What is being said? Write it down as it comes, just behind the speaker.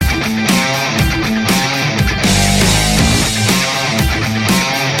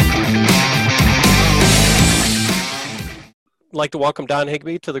like to welcome Don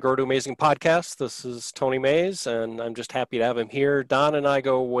Higby to the Grow to Amazing podcast. This is Tony Mays, and I'm just happy to have him here. Don and I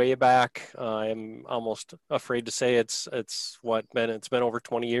go way back. I'm almost afraid to say it's been over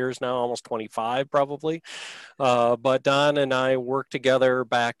 20 years now, almost 25 probably. But Don and I worked together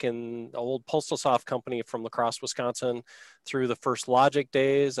back in the old Postal Soft company from La Crosse, Wisconsin, through the first Logic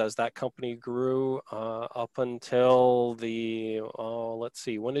days as that company grew up until let's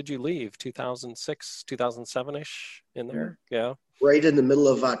see, when did you leave? 2006, 2007-ish in there? Yeah. Right in the middle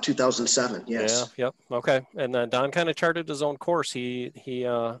of 2007. Yeah. Yes. Yep. Okay. And then Don kind of charted his own course. He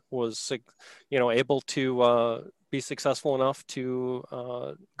was, able to be successful enough to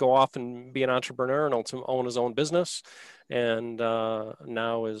go off and be an entrepreneur and also own his own business, and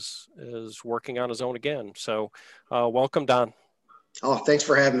now is working on his own again. So, welcome, Don. Oh, thanks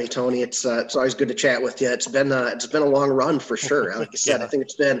for having me, Tony. It's always good to chat with you. It's been a long run for sure. Like you said, Yeah. I think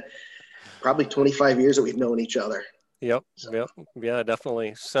it's been probably 25 years that we've known each other. Yep. Yep. Yeah,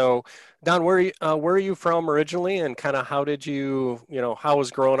 definitely. So, Don, where are you from originally, and kind of how did how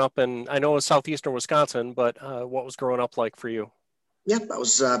was growing up? And I know it was southeastern Wisconsin, but what was growing up like for you? Yep, I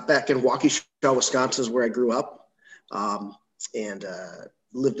was back in Waukesha, Wisconsin, is where I grew up, and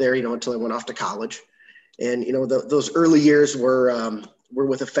lived there, until I went off to college. And those early years were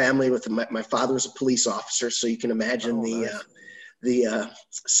with a family. My father was a police officer, so you can imagine Nice. the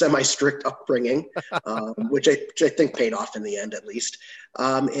semi-strict upbringing, which I think paid off in the end, at least.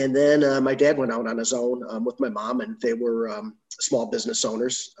 And then my dad went out on his own with my mom, and they were small business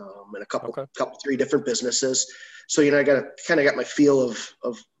owners and a couple, three different businesses. So, I got my feel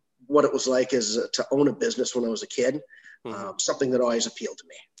of what it was like as to own a business when I was a kid, something that always appealed to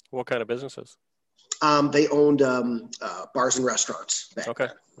me. What kind of businesses? They owned bars and restaurants back then.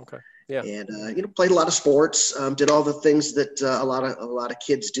 Okay. Yeah. And played a lot of sports, did all the things that a lot of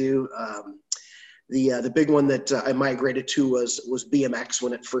kids do. The big one that I migrated to was BMX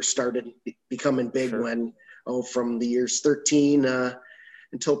when it first started becoming big. Sure. From the years 13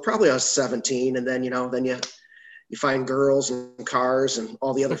 until probably I was 17, and then then you find girls and cars and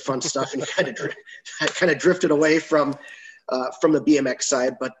all the other fun stuff, and you kind of drifted away from the BMX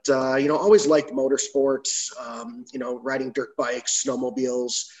side, but always liked motorsports, riding dirt bikes,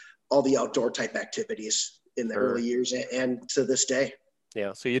 snowmobiles, all the outdoor type activities in the early years and to this day.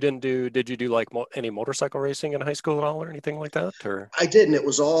 Yeah. So did you do like any motorcycle racing in high school at all or anything like that? Or I did, and it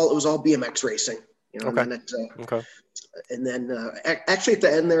was all BMX racing. Okay. And then actually at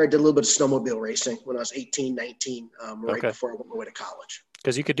the end there, I did a little bit of snowmobile racing when I was 18, 19, right before I went away to college.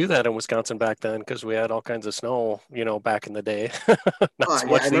 Because you could do that in Wisconsin back then, because we had all kinds of snow, back in the day. Not so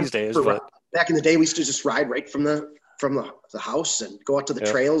much these days, but back in the day, we used to just ride right from the house and go out to the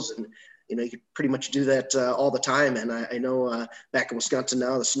trails, and you could pretty much do that all the time. And I know back in Wisconsin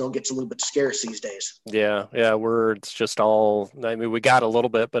now, the snow gets a little bit scarce these days. Yeah, it's just all. I mean, we got a little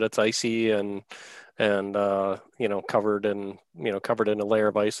bit, but it's icy and covered in a layer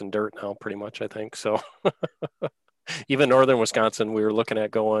of ice and dirt now, pretty much, I think so. Even northern Wisconsin, we were looking at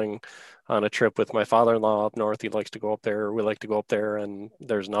going on a trip with my father-in-law up north. He likes to go up there. We like to go up there, and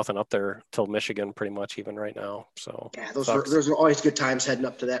there's nothing up there till Michigan, pretty much, even right now. So yeah, those are always good times heading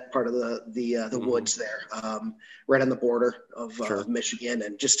up to that part of the woods there, right on the border of Michigan,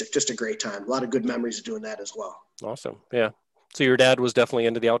 and just a great time. A lot of good memories of doing that as well. Awesome, yeah. So your dad was definitely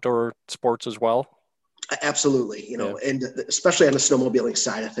into the outdoor sports as well. Absolutely, and especially on the snowmobiling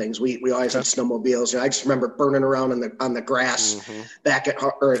side of things, we always had snowmobiles. I just remember burning around on the grass back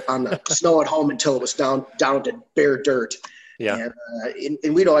or on the snow at home until it was down to bare dirt. Yeah,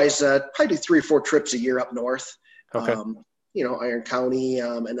 and we'd always probably do 3 or 4 trips a year up north. Iron County,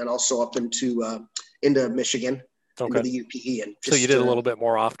 and then also up into Michigan. Into the UP. And so you did a little bit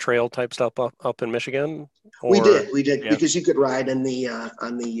more off-trail type stuff up in Michigan? We did because you could ride on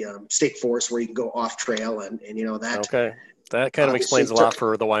the state forest where you can go off-trail and that. Okay. That kind of explains a lot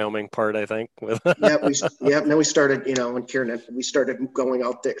for the Wyoming part, I think. Then we started, in Kieran, we started going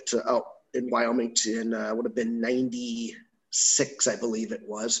out in Wyoming would have been 96, I believe it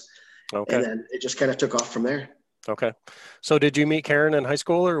was. Okay. And then it just kind of took off from there. Okay. So did you meet Karen in high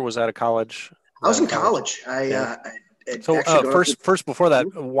school, or was that a college? I was in college. First before that,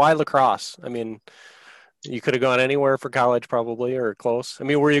 why La Crosse? I mean, you could have gone anywhere for college probably, or close. I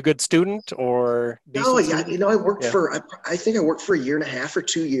mean, were you a good student or decent student? I worked I think I worked for a year and a half or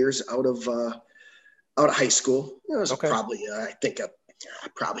 2 years out of high school. It was probably, I think I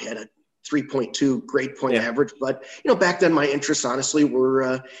probably had a 3.2 grade point average, but back then my interests honestly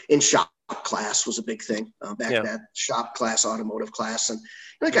were in shop class was a big thing that shop class, automotive class, and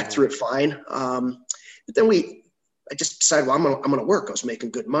I got through it fine. But then I just decided, well, I'm gonna work. I was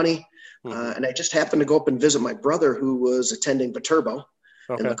making good money. And I just happened to go up and visit my brother who was attending Viterbo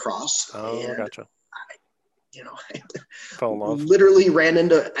in Okay. lacrosse. Oh, And gotcha. I Fell in love. literally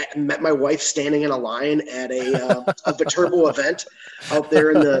I met my wife standing in a line at a Viterbo event out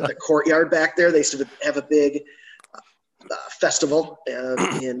there in the courtyard back there. They used to have a big festival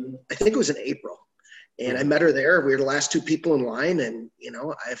I think it was in April. And I met her there. We were the last two people in line, and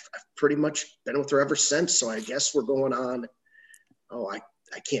I've pretty much been with her ever since. So I guess we're going on.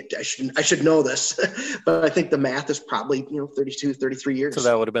 I should know this, but I think the math is probably 32, 33 years. So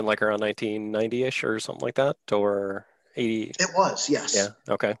that would have been like around 1990-ish or something like that, or 80. It was, yes.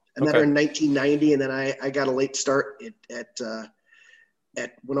 Yeah. Okay. I met her in 1990, and then I got a late start at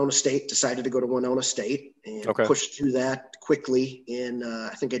Winona State. Decided to go to Winona State and pushed through that quickly.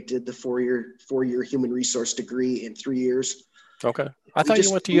 I think I did the four-year human resource degree in 3 years. Okay. I thought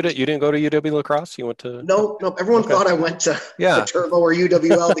you went to you didn't go to UW La Crosse. You went to no. Everyone thought I went to Viterbo or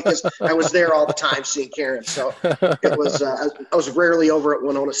UWL because I was there all the time seeing Karen. So it was I was rarely over at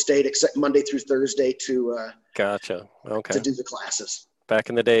Winona State except Monday through Thursday to gotcha. Okay. to do the classes. Back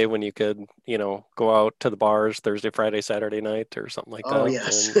in the day when you could, go out to the bars Thursday, Friday, Saturday night or something like that. Oh,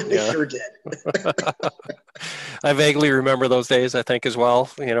 yes. And, sure did. I vaguely remember those days, I think, as well,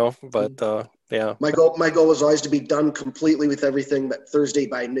 but yeah. My goal was always to be done completely with everything that Thursday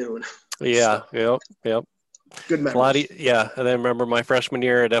by noon. Yeah. So, yep. Good memories. And I remember my freshman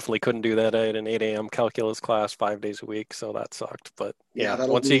year, I definitely couldn't do that. I had an 8 a.m. calculus class 5 days a week, so that sucked. But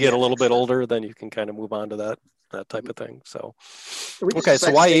once you get a little bit older, then you can kind of move on to that type of thing. So, okay.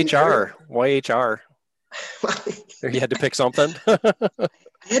 So why HR? Why HR? You had to pick something. I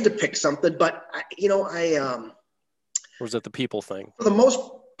had to pick something, but or was it the people thing? For the most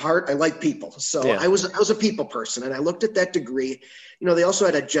part, I like people. So I was a people person, and I looked at that degree. They also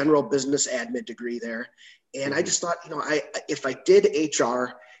had a general business admin degree there, and I just thought, if I did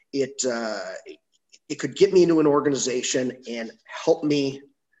HR, it could get me into an organization and help me.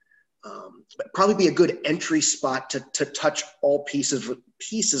 Probably be a good entry spot to touch all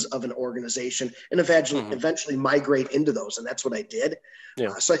pieces of an organization and eventually migrate into those. And that's what I did.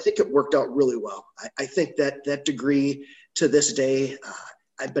 Yeah. So I think it worked out really well. I think that degree to this day,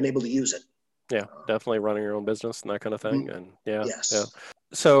 I've been able to use it. Yeah, definitely running your own business and that kind of thing. Mm-hmm. And yes. Yeah.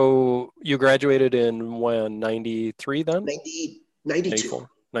 So you graduated in when, 93 then? 92.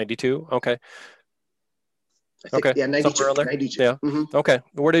 92? Okay. Okay. Yeah, 92. 92. Yeah. Mm-hmm. Okay.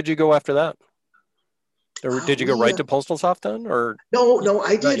 Where did you go after that? Or did you go right to Postal Soft then, or? No.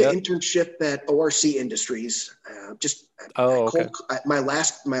 I did an internship at ORC Industries. My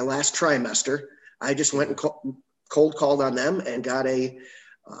last trimester, I just went and cold called on them and got a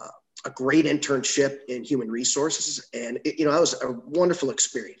great internship in human resources, and that was a wonderful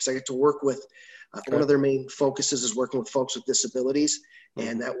experience. I get to work with one of their main focuses is working with folks with disabilities,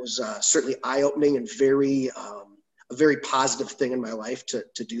 and that was certainly eye-opening and a very positive thing in my life to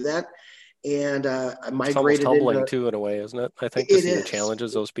do that. And I migrated. It's almost humbling too, in a way, isn't it? I think to see the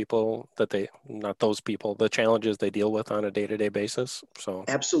challenges the challenges they deal with on a day-to-day basis. So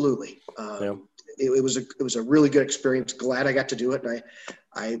absolutely, it was a really good experience. Glad I got to do it, and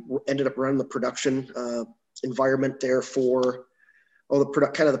I ended up running the production environment there for.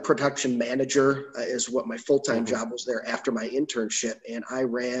 The production manager is what my full-time job was there after my internship, and I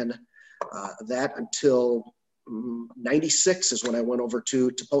ran that until 96 is when I went over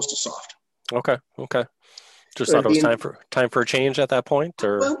to Postal Soft. Okay. Just thought it was time for a change at that point,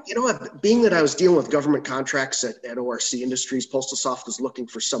 or? Well, being that I was dealing with government contracts at ORC Industries, Postal Soft was looking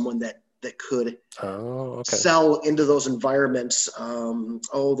for someone that could sell into those environments. The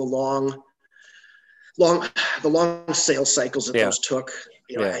long sales cycles that those took.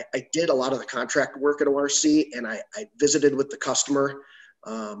 I did a lot of the contract work at ORC, and I visited with the customer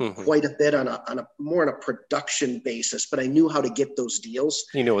quite a bit on a more on a production basis, but I knew how to get those deals.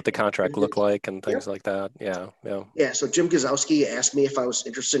 You knew what the contract looked like and things like that. Yeah. So Jim Gazowski asked me if I was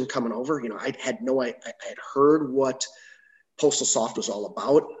interested in coming over. I had heard what Postal Soft was all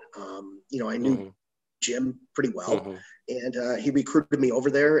about. I knew Jim pretty well, and he recruited me over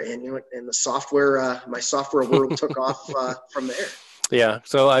there, and and the software, my software world took off from there. Yeah.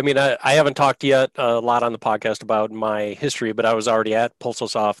 So, I mean, I haven't talked yet a lot on the podcast about my history, but I was already at Postal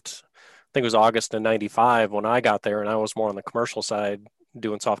Soft, I think it was August of 95 when I got there, and I was more on the commercial side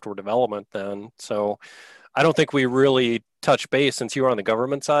doing software development then. So I don't think we really touched base since you were on the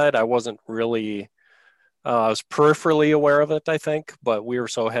government side. I wasn't really, I was peripherally aware of it, I think, but we were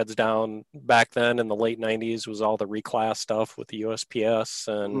so heads down back then in the late 90s was all the reclass stuff with the USPS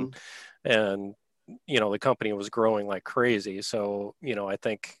and the company was growing like crazy. So, I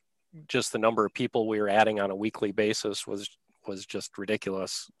think just the number of people we were adding on a weekly basis was was just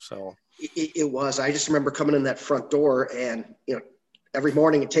ridiculous. So it was. I just remember coming in that front door and, every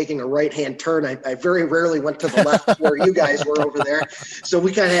morning and taking a right-hand turn. I very rarely went to the left where you guys were over there. So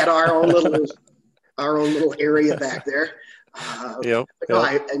we kind of had our own little area back there. Yep. No,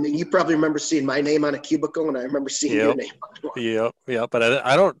 I mean, you probably remember seeing my name on a cubicle, and I remember seeing your name on one. Yep. But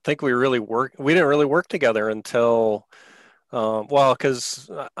I don't think we didn't really work together until,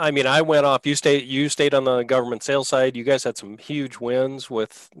 because I mean, I went off. You stayed on the government sales side. You guys had some huge wins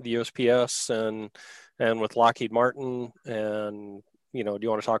with the USPS and with Lockheed Martin. And do you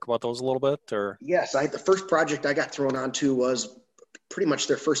want to talk about those a little bit? Or yes, the first project I got thrown onto was pretty much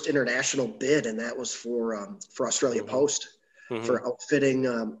their first international bid, and that was for Australia Post, for outfitting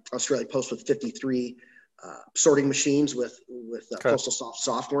Australia Post with 53 sorting machines with Postal Soft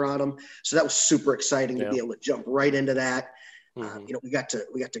software on them. So that was super exciting to be able to jump right into that. We got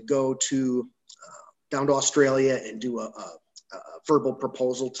to go to down to Australia and do a verbal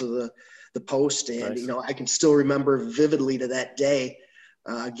proposal to the Post, and nice. I can still remember vividly to that day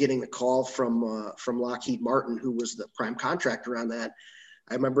getting a call from Lockheed Martin, who was the prime contractor on that.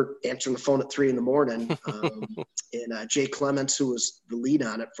 I remember answering the phone at 3 a.m. And Jay Clements, who was the lead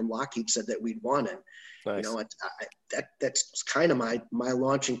on it from Lockheed, said that we'd won. And nice. That's kind of my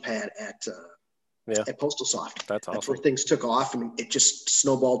launching pad at Postal Soft. That's awesome. That's where things took off, and it just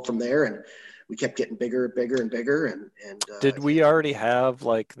snowballed from there. And we kept getting bigger and bigger. And did we already have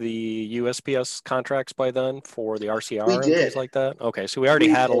like the USPS contracts by then for the RCR and things like that? Okay, so we already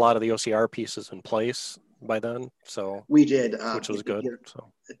had a lot of the OCR pieces in place by then. So we did, which was good.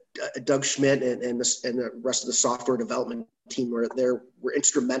 So Doug Schmidt and the rest of the software development team were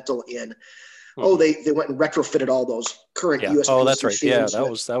instrumental in. They went and retrofitted all those current USPS. Oh, that's right. Yeah,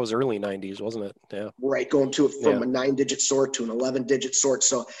 that was early '90s, wasn't it? Yeah. Right, going to it from a 9-digit sort to an 11-digit sort.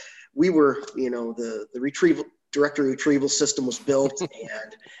 So we were, the retrieval directory retrieval system was built, and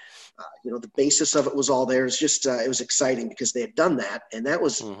the basis of it was all there. It was just it was exciting because they had done that, and that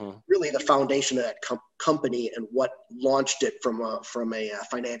was really the foundation of that company and what launched it from a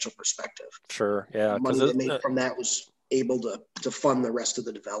financial perspective. Sure, yeah. The money they made from that was able to fund the rest of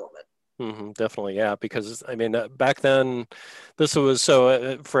the development. Definitely, yeah. Because I mean, back then, this was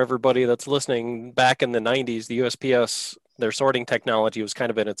for everybody that's listening. Back in the '90s, the USPS, their sorting technology was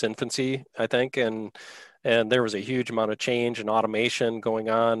kind of in its infancy, I think, and there was a huge amount of change and automation going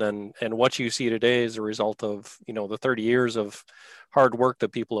on, and what you see today is a result of the 30 years of hard work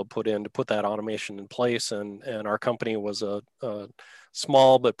that people have put in to put that automation in place, and our company was a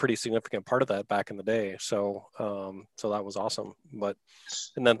small but pretty significant part of that back in the day. So that was awesome.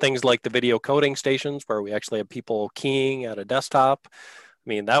 And then things like the video coding stations where we actually have people keying at a desktop. I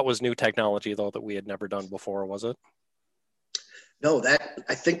mean, that was new technology though that we had never done before, was it? No,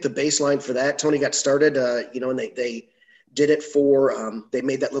 I think the baseline for that, Tony, got started, and they did it for, they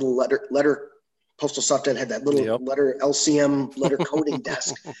made that little letter Postal Soft had that little letter LCM letter coding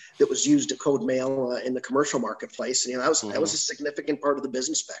desk that was used to code mail in the commercial marketplace. And that was a significant part of the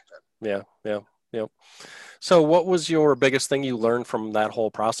business back then. Yeah. So what was your biggest thing you learned from that whole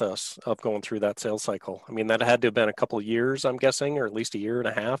process of going through that sales cycle? I mean, that had to have been a couple of years, I'm guessing, or at least a year and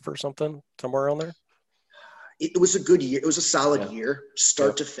a half or something, somewhere around there. It was a good year. It was a solid year,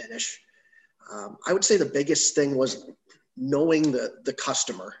 start to finish. I would say the biggest thing was knowing the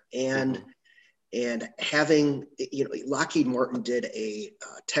customer and having, Lockheed Martin did a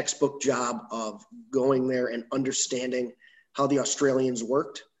textbook job of going there and understanding how the Australians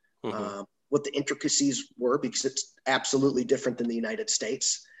worked, what the intricacies were, because it's absolutely different than the United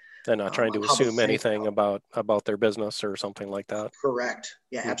States. They're not trying to assume anything about their business or something like that. Correct.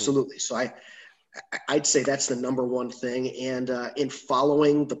 Yeah, absolutely. So I'd say that's the number one thing. And in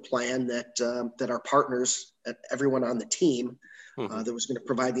following the plan that our partners, everyone on the team, that was going to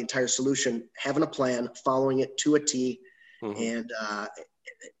provide the entire solution, having a plan, following it to a T, and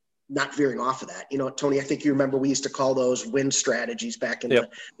not veering off of that. Tony, I think you remember we used to call those win strategies back in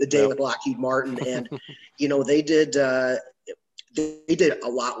the day with Lockheed Martin. And, they did a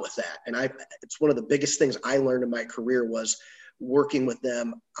lot with that. And it's one of the biggest things I learned in my career was working with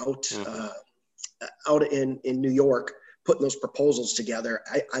them out in New York, putting those proposals together.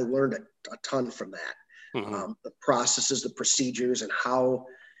 I learned a ton from that. The processes, the procedures, and how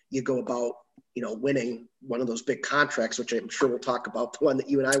you go about, winning one of those big contracts, which I'm sure we'll talk about, the one that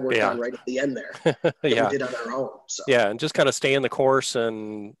you and I worked on right at the end there. We did on our own. So. Yeah, and just kind of stay in the course,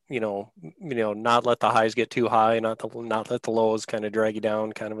 and not let the highs get too high, not let the lows kind of drag you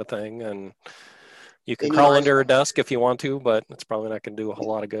down, kind of a thing. And you can crawl under a desk if you want to, but it's probably not going to do a whole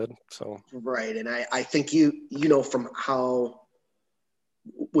lot of good. So right, and I think from how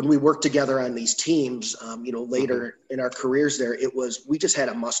when we worked together on these teams, later Mm-hmm. in our careers there, we just had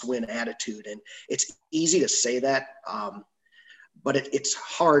a must-win attitude, and it's easy to say that, but it's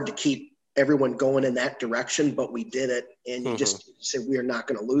hard to keep everyone going in that direction. But we did it, and you Mm-hmm. just said we are not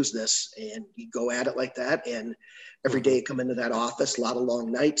going to lose this, and you go at it like that. And every Mm-hmm. day you come into that office, a lot of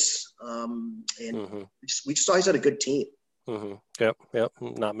long nights, and Mm-hmm. we just always had a good team. Mm-hmm. Yep.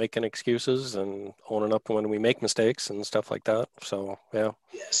 Not making excuses and owning up when we make mistakes and stuff like that. So yeah.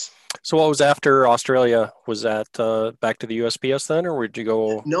 Yes. So what was after Australia? Was that back to the USPS then, or would you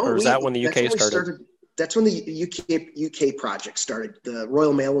go, No, or is that when the that's UK when we started? started. That's when the UK project started. The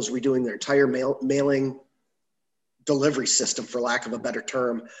Royal Mail was redoing their entire mailing delivery system, for lack of a better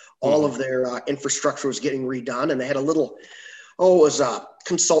term. All Mm-hmm. of their infrastructure was getting redone, and they had it was a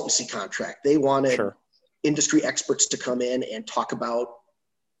consultancy contract. They wanted Sure. industry experts to come in and talk about,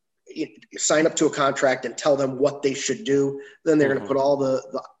 sign up to a contract and tell them what they should do. Then they're going to Mm-hmm. put all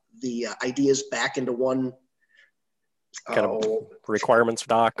the ideas back into one Kind of requirements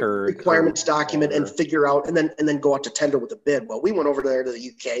doc requirements document and or figure out, and then go out to tender with a bid. Well, we went over there to the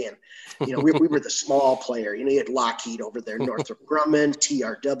UK, and we were the small player. You had Lockheed over there, Northrop Grumman,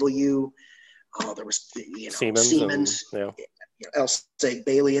 TRW. Oh, there was Siemens, and LSEG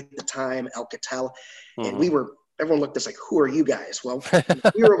Bailey at the time, Alcatel, and mm-hmm. everyone looked at us like, who are you guys? Well,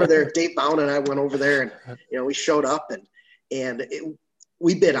 we were over there. Dave Bound and I went over there, and we showed up, and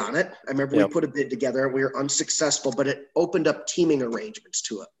we bid on it. I remember we put a bid together. We were unsuccessful, but it opened up teaming arrangements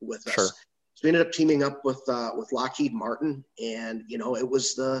with us. Sure. So we ended up teaming up with Lockheed Martin, and it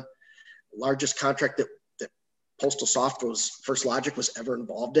was the largest contract that Postal Soft First Logic was ever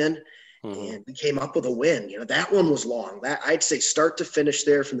involved in. Mm-hmm. And we came up with a win. That one was long. That I'd say start to finish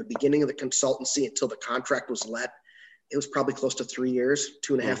there, from the beginning of the consultancy until the contract was let, it was probably close to 3 years,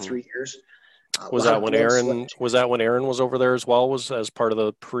 2.5, Mm-hmm. 3 years. Was that when Aaron was over there as well? Was as part of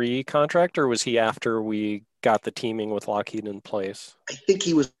the pre-contract, or was he after we got the teaming with Lockheed in place? I think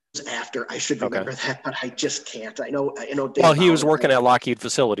he was after. I should remember that, but I just can't. I know. Dave well, he was working at Lockheed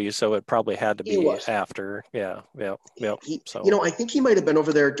facilities, so it probably had to be after. Yeah. So I think he might have been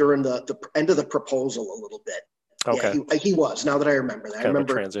over there during the end of the proposal a little bit. Okay. Yeah, he was. Now that I remember that, kind I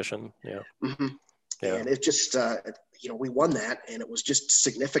remember of a transition. Yeah. Mm-hmm. Yeah. And it just we won that, and it was just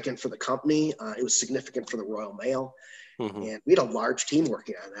significant for the company. It was significant for the Royal Mail. Mm-hmm. And we had a large team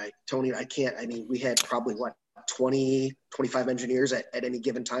working on that. Tony, we had probably 20, 25 engineers at any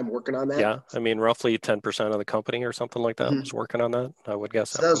given time working on that. Yeah. Roughly 10% of the company or something like that Mm-hmm. was working on that, I would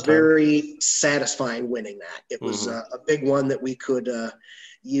guess. So that was very satisfying winning that. It was mm-hmm. a big one that we could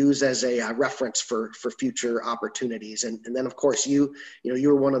use as a reference for future opportunities. And then of course you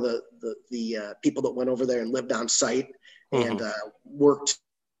were one of the people that went over there and lived on site and mm-hmm. worked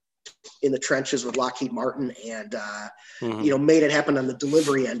in the trenches with Lockheed Martin and mm-hmm. Made it happen on the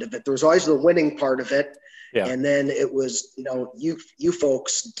delivery end of it. There was always the winning part of it. Yeah. And then it was, you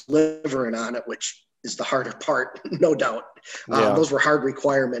folks delivering on it, which is the harder part, no doubt. Yeah. Those were hard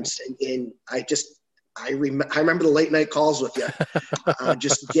requirements. And I remember the late night calls with you,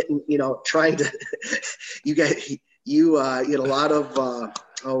 just getting, trying to, you had a lot of,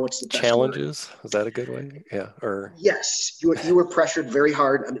 what's the best challenges? word? Is that a good way? Yeah. Or yes, you were pressured very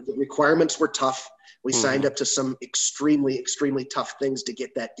hard. The requirements were tough. We mm-hmm. signed up to some extremely, extremely tough things to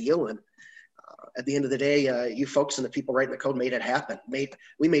get that deal. And at the end of the day, you folks and the people writing the code made it happen.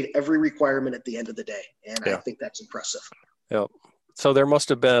 We made every requirement at the end of the day. And I think that's impressive. Yep. So there must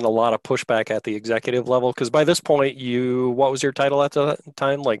have been a lot of pushback at the executive level, because by this point, what was your title at the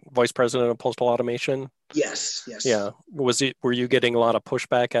time? Like Vice President of Postal Automation? Yes. Yeah. Were you getting a lot of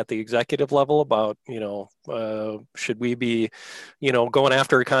pushback at the executive level about, should we be, going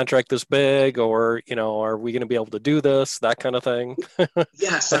after a contract this big, or, are we going to be able to do this, that kind of thing?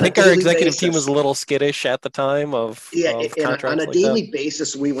 Yes. I think our executive team was a little skittish at the time of contracts on a like daily that.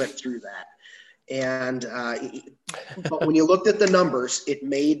 basis, we went through that. And but when you looked at the numbers, it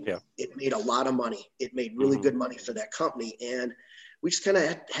made a lot of money. It made really mm-hmm. good money for that company, and we just kind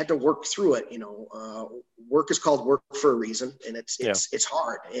of had to work through it. Work is called work for a reason, and it's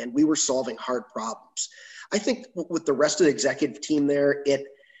hard. And we were solving hard problems. I think with the rest of the executive team there, a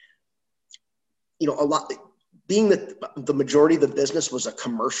lot being that the majority of the business was a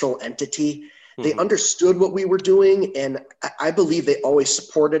commercial entity, mm-hmm. they understood what we were doing, and I believe they always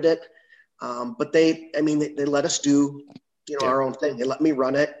supported it. But they let us do, our own thing. They let me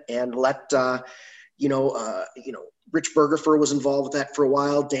run it and let, Rich Bergerfer was involved with that for a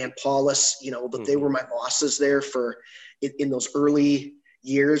while. Dan Paulus, but mm-hmm. they were my bosses there in those early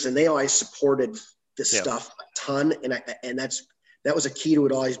years, and they always supported this stuff a ton. And that's that was a key to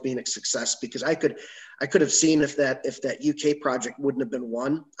it always being a success, because I could have seen if that UK project wouldn't have been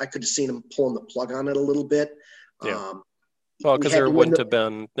won, I could have seen them pulling the plug on it a little bit. Yeah. Well, because there wouldn't have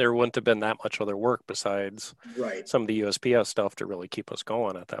been that much other work besides some of the USPS stuff to really keep us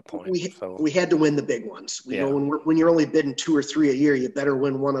going at that point. We had to win the big ones. You know, when you're only bidding 2 or 3 a year, you better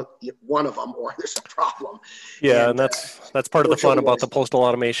win one of them, or there's a problem. Yeah, and that's part of the fun about the postal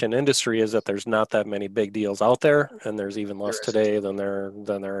automation industry, is that there's not that many big deals out there, and there's even less today than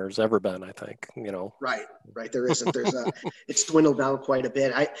there's ever been, I think. You know. Right. There isn't. It's dwindled down quite a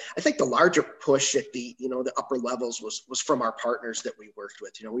bit. I think the larger push at the upper levels was from our partners that we worked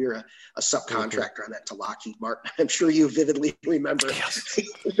with. You know, we were a subcontractor on that to Lockheed Martin. I'm sure you vividly remember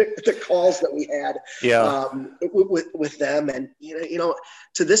the calls that we had with them. And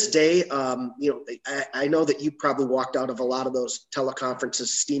to this day, I know that you probably walked out of a lot of those teleconferences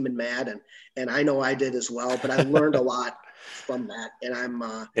steaming mad, and I know I did as well. But I learned a lot from that, and I'm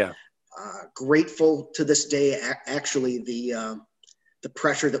grateful to this day. Actually, the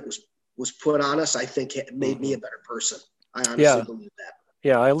pressure that was put on us, I think, it made me a better person. I honestly believe that.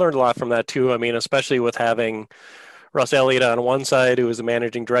 Yeah, I learned a lot from that too. I mean, especially with having Russ Elliott on one side, who was the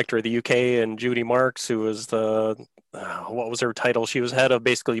managing director of the UK, and Judy Marks, who was what was her title? She was head of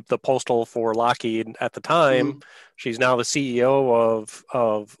basically the postal for Lockheed at the time. Mm-hmm. She's now the CEO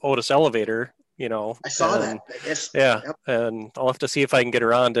of Otis Elevator. I saw that. Yes. Yeah. Yep. And I'll have to see if I can get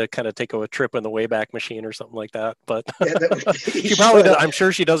her on to kind of take a trip in the Wayback Machine or something like that. But she probably does, I'm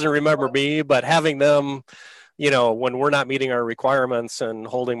sure she doesn't remember me, but having them, when we're not meeting our requirements and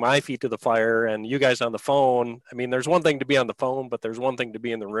holding my feet to the fire and you guys on the phone, I mean, there's one thing to be on the phone, but there's one thing to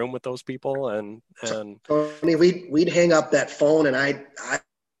be in the room with those people. And Tony, we'd hang up that phone, and I'd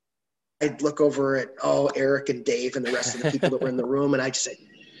look over at Eric and Dave and the rest of the people that were in the room, and I'd say,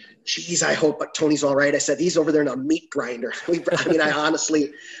 geez, I hope Tony's all right. I said, he's over there in a meat grinder. I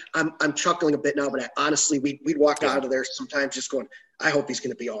honestly, I'm chuckling a bit now, but we'd walk out of there sometimes just going, I hope he's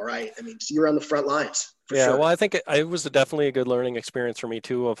going to be all right. I mean, so you're on the front lines. Sure. Well, I think it was definitely a good learning experience for me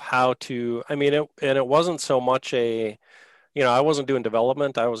too, of how to, it wasn't so much I wasn't doing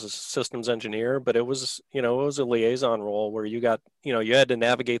development. I was a systems engineer, but it was a liaison role where you had to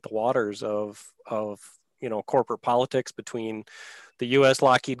navigate the waters of corporate politics between the U.S.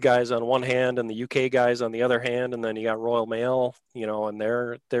 Lockheed guys on one hand and the U.K. guys on the other hand, and then you got Royal Mail, and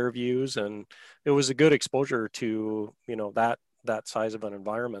their views, and it was a good exposure to that size of an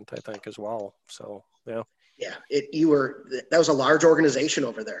environment, I think, as well. So yeah. Yeah, that was a large organization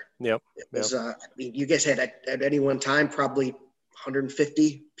over there. Yep. It was. You guys had at any one time probably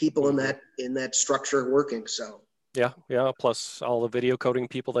 150 people in that structure working. So. Yeah. Plus all the video coding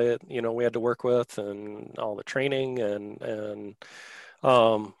people that we had to work with, and all the training,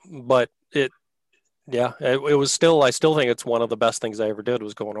 but it was still. I still think it's one of the best things I ever did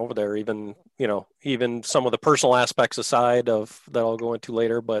was going over there. Even some of the personal aspects aside of that I'll go into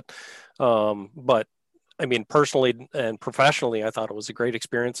later, but I mean, personally and professionally, I thought it was a great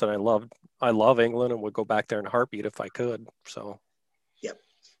experience, and I love England and would go back there in a heartbeat if I could. So. Yep.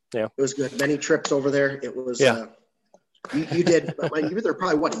 Yeah. It was good. Many trips over there. It was. Yeah. You did. You were there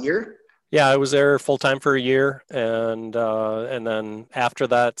probably a year? Yeah, I was there full time for a year, and then after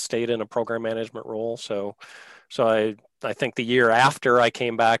that, stayed in a program management role. So I think the year after I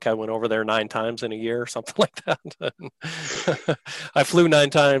came back, I went over there 9 times in a year, something like that. I flew 9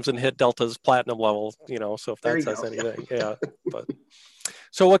 times and hit Delta's platinum level. So if that says anything, yeah. But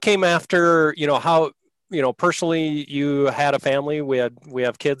so what came after? How. Personally, you had a family. We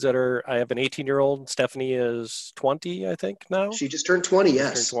have kids I have an 18-year-old. Stephanie is 20, I think now. She just turned 20.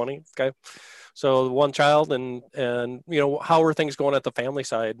 Yes. Turned 20. Okay. So one child, and how are things going at the family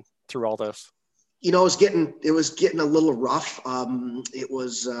side through all this? It was getting a little rough. It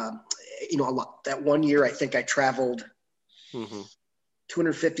was, a lot. That one year, I think I traveled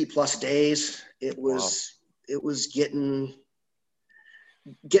 250 plus days. It was getting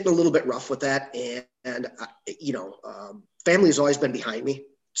a little bit rough with that. And family has always been behind me,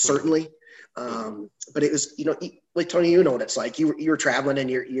 certainly. But it was, like Tony, what it's like. You were traveling and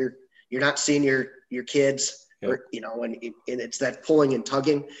you're not seeing your kids, or, and it's that pulling and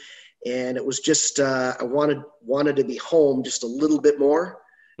tugging. And it was just, I wanted to be home just a little bit more.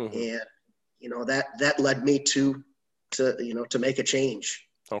 And, that led me to make a change.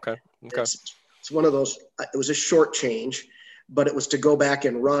 Okay. It's one of those, it was a short change, but it was to go back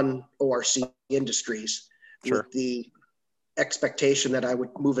and run ORC Industries with the expectation that I would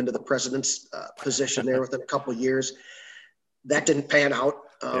move into the president's position there within a couple of years. That didn't pan out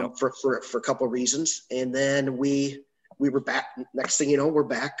for a couple of reasons. And then we were back. Next thing you know, we're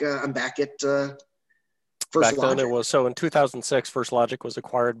back. I'm back at First Back then it Logic. was, so in 2006, First Logic was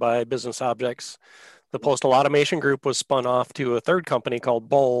acquired by Business Objects. The Postal Automation Group was spun off to a third company called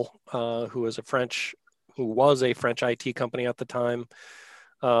Bull, who was a French IT company at the time.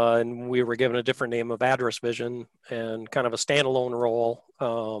 And we were given a different name of Address Vision and kind of a standalone role.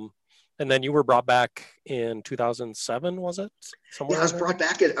 And then you were brought back in 2007, was it? Yeah, I was brought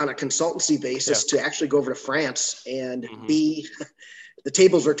back on a consultancy basis to actually go over to France and be, the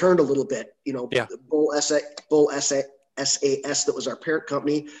tables were turned a little bit. You know, Bull SAS, that was our parent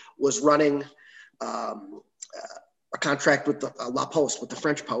company, was running a contract with the La Poste, with the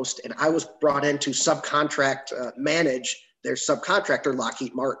French Post, and I was brought in to subcontract manage their subcontractor,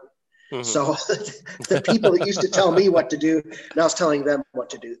 Lockheed Martin. So the people that used to tell me what to do, now I was telling them what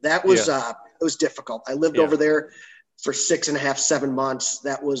to do. That was it was difficult. I lived over there for 6.5, 7 months.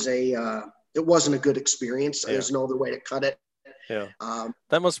 That was it wasn't a good experience. There's no other way to cut it. Yeah.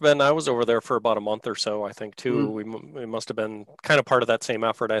 That must have been, I was over there for about a month or so, I think, too. We must have been kind of part of that same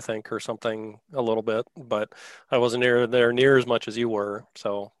effort, I think, or something a little bit, but I wasn't near as much as you were.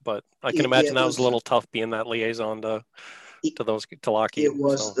 So, but I can imagine that was a little tough being that liaison to Lockheed. It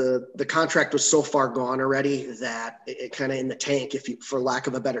was the contract was so far gone already that it kind of in the tank, for lack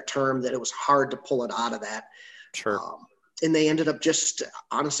of a better term, that it was hard to pull it out of that. Sure. And they ended up just,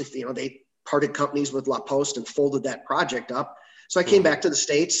 honestly, they parted companies with La Poste and folded that project up. So I came back to the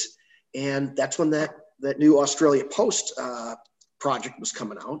States, and that's when that new Australia Post project was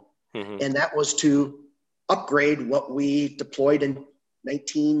coming out. And that was to upgrade what we deployed in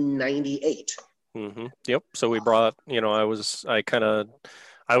 1998. Yep. So we brought, I was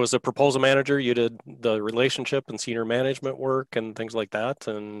a proposal manager. You did the relationship and senior management work and things like that.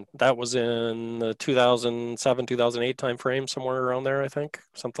 And that was in the 2007, 2008 timeframe, somewhere around there, I think,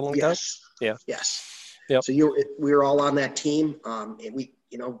 something like that. Yeah. Yes. Yep. So we were all on that team. And we,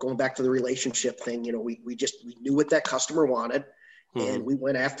 going back to the relationship thing, we knew what that customer wanted, and we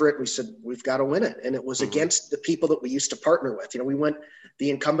went after it. We said, we've got to win it. And it was against the people that we used to partner with. The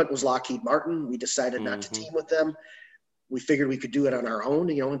incumbent was Lockheed Martin. We decided not to team with them. We figured we could do it on our own,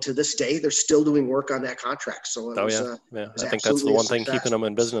 and to this day, they're still doing work on that contract. So it was, I think that's the one thing keeping them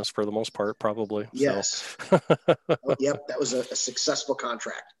in business for the most part, probably. Yes. Yep. That was a successful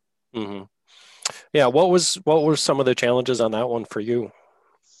contract. Yeah. What were some of the challenges on that one for you?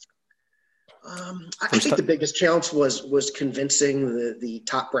 I think the biggest challenge was convincing the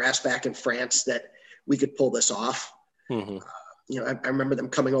top brass back in France that we could pull this off. I remember them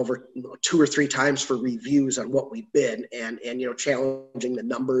coming over 2 or 3 times for reviews on what we bid and challenging the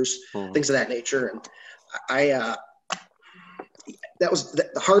numbers, things of that nature. And that was the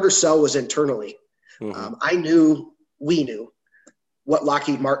harder sell was internally. We knew what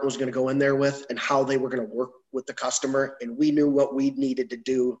Lockheed Martin was going to go in there with and how they were going to work with the customer. And we knew what we needed to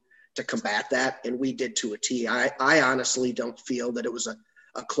do to combat that. And we did to a T. I honestly don't feel that it was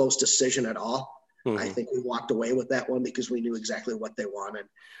a close decision at all. I think we walked away with that one because we knew exactly what they wanted,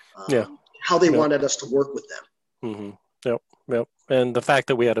 how they wanted us to work with them. Yep. And the fact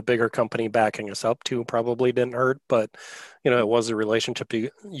that we had a bigger company backing us up too probably didn't hurt, but it was a relationship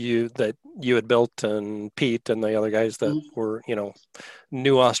that you had built, and Pete and the other guys that were,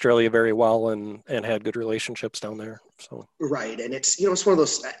 knew Australia very well and had good relationships down there. So right. And it's, it's one of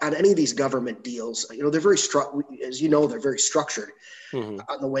those, on any of these government deals, they're very they're very structured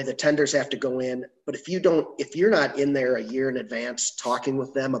on the way the tenders have to go in. But if you're not in there a year in advance talking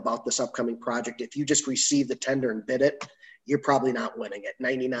with them about this upcoming project, if you just receive the tender and bid it, you're probably not winning it.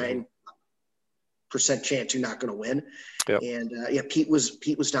 99% chance you're not going to win. Yep. And Pete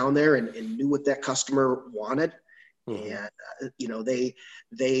was down there and knew what that customer wanted. And they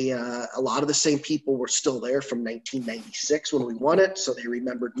a lot of the same people were still there from 1996 when we won it, so they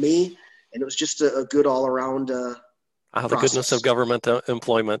remembered me, and it was just a good all around. The goodness of government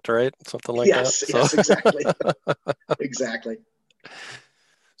employment, right? Something like that. Yes, exactly, exactly.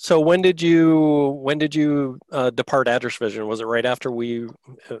 So when did you depart Address Vision? Was it right after we?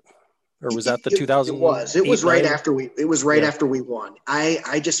 Or was that the 2000? It was right after we. It was right after we won.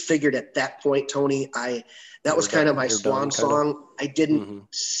 I just figured at that point, Tony, that was kind of my swan song. I didn't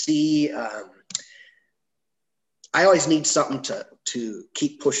see. I always need something to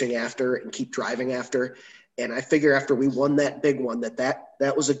keep pushing after and keep driving after, and I figure after we won that big one,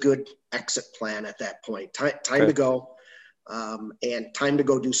 that was a good exit plan at that point. Time to go, and time to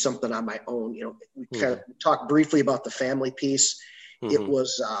go do something on my own. We kind of talked briefly about the family piece. It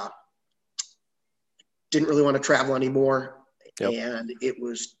was. Didn't really want to travel anymore. And it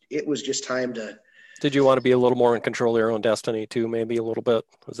was just time to. Did you want to be a little more in control of your own destiny too? Maybe a little bit.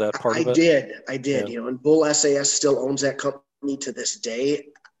 Was that part of it? I did. Yeah. And Bull SAS still owns that company to this day.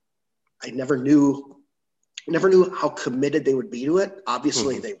 I never knew never knew how committed they would be to it.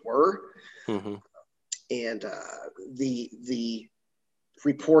 Obviously they were. Mm-hmm. And the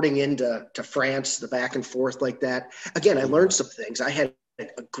reporting into France, the back and forth like that. Again, I learned some things. I had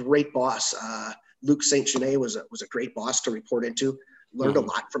a great boss. Luc Saint-Genet was a great boss to report into. Learned a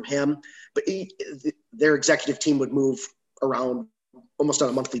lot from him. But their executive team would move around almost on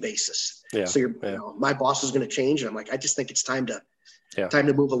a monthly basis. Yeah. So you know, my boss was going to change, and I'm like, I just think it's time to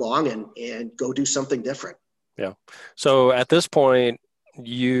move along and go do something different. Yeah. So at this point,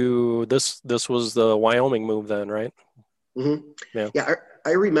 this was the Wyoming move then, right? Mm-hmm. Yeah.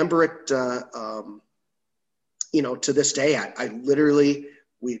 I remember it. You know, to this day, I literally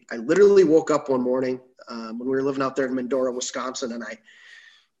woke up one morning when we were living out there in Medora, Wisconsin, and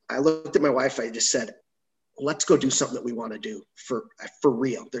I looked at my wife. I just said, let's go do something that we want to do for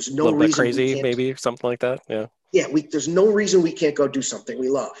real. There's no reason crazy, maybe something like that. Yeah. Yeah. There's no reason we can't go do something we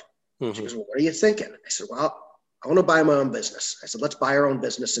love. Mm-hmm. She goes, well, what are you thinking? I said, well, I want to buy my own business. I said, let's buy our own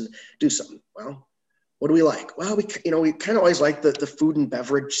business and do something. Well, what do we like? Well, we kind of always liked the food and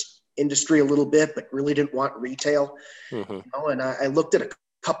beverage industry a little bit, but really didn't want retail. Mm-hmm. You know, and I looked at a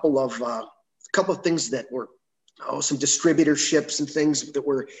couple of things that were, some distributorships and things that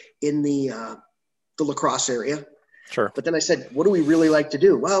were in the La Crosse area. Sure. But then I said, what do we really like to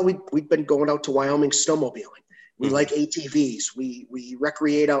do? Well, we've been going out to Wyoming snowmobiling. We like ATVs. We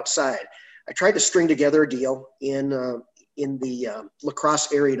recreate outside. I tried to string together a deal in the La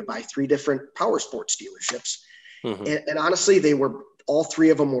Crosse area to buy 3 different power sports dealerships. Mm-hmm. And honestly, all 3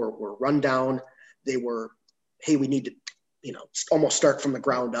 of them were run down. They were, hey, we need to, almost start from the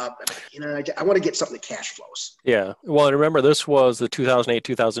ground up. I want to get something that cash flows. Yeah. Well, and remember, this was the 2008,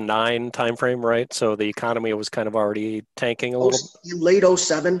 2009 timeframe, right? So the economy was kind of already tanking a little. Late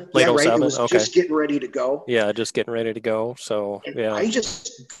 07. Late 07, right. It was just getting ready to go. Yeah, just getting ready to go. So, and yeah. I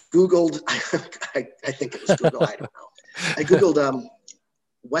just Googled, I think it was Google, I don't know. I Googled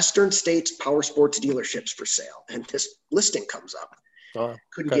Western States power sports dealerships for sale, and this listing comes up.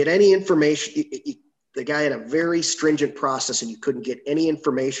 Couldn't get any information. The guy had a very stringent process, and you couldn't get any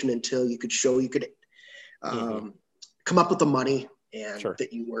information until you could show you could come up with the money and that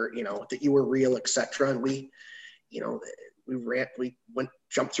you were real, etc. And we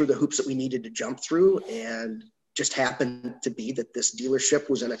jumped through the hoops that we needed to jump through, and just happened to be that this dealership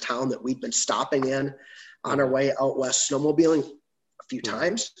was in a town that we'd been stopping in on our way out west snowmobiling a few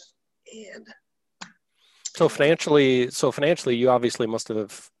times. And so financially, you obviously must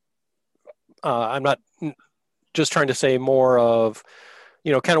have. I'm not just trying to say more of,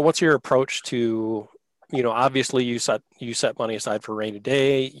 kind of what's your approach to, obviously you set money aside for rainy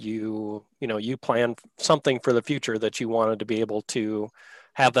day. You plan something for the future that you wanted to be able to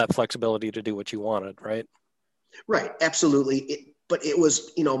have that flexibility to do what you wanted, right? Right. Absolutely. But it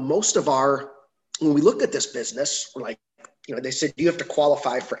was, most of when we looked at this business, we're like, they said, you have to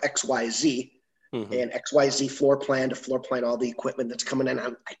qualify for XYZ and XYZ floor plan to floor plan all the equipment that's coming in.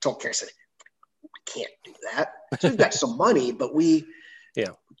 I told Karen, I said, we can't do that. So we've got some money, but we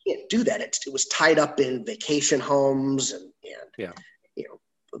can't do that. It was tied up in vacation homes and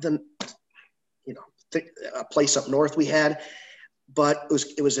then, a place up north we had, but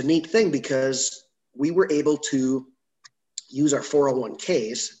it was a neat thing because we were able to use our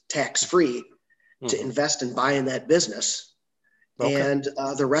 401ks tax-free to invest and buy in that business. Okay. And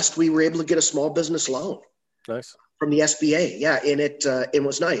the rest, we were able to get a small business loan. Nice. From the SBA. Yeah. And it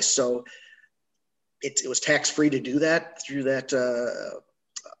was nice. So it was tax-free to do that through that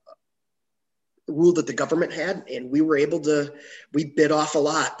rule that the government had. And we were able we bit off a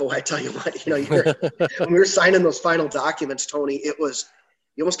lot, but I tell you what, when we were signing those final documents, Tony, you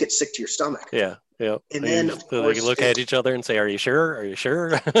almost get sick to your stomach. Yeah. Yeah. And then of course, you look at each other and say, are you sure? Are you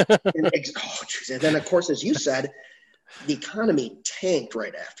sure? and then of course, as you said, the economy tanked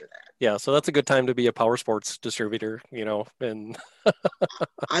right after that. Yeah, so that's a good time to be a power sports distributor, and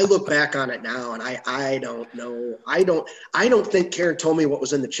I look back on it now and I don't know. I don't think Karen told me what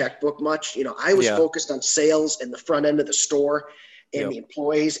was in the checkbook much. I was focused on sales and the front end of the store and the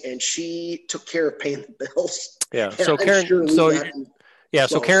employees, and she took care of paying the bills. Yeah. So Karen,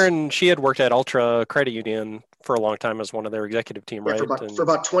 so Karen, she had worked at Ultra Credit Union for a long time as one of their executive team, right? For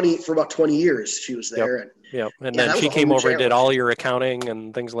about 20 years she was there. And then she came over and did all your accounting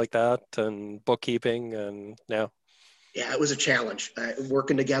and things like that and bookkeeping and Yeah, it was a challenge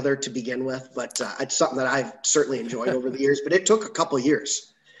working together to begin with, but it's something that I've certainly enjoyed over the years, but it took a couple of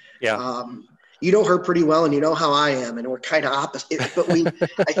years. Yeah. You know her pretty well and you know how I am, and we're kind of opposite, but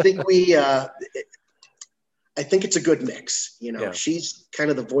I think it's a good mix. She's kind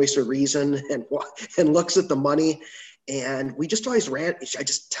of the voice of reason and looks at the money, and we just always I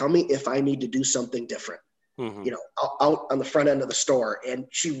just tell me if I need to do something different. you know, out on the front end of the store. And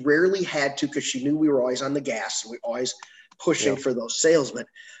she rarely had to, because she knew we were always on the gas and we were always pushing for those sales. But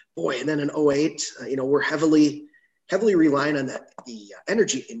boy, and then in 08, you know, we're heavily relying on the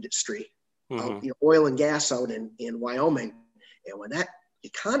energy industry, you know, oil and gas out in Wyoming. And when that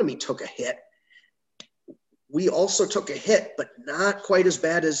economy took a hit, we also took a hit, but not quite as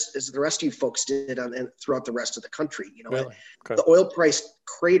bad as the rest of you folks did throughout the rest of the country. You know, really? The oil price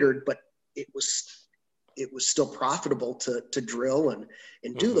cratered, but it was still profitable to drill and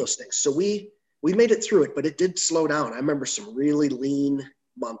do those things. So we made it through it, but it did slow down. I remember some really lean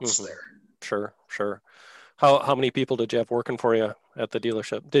months there. Sure. How many people did you have working for you at the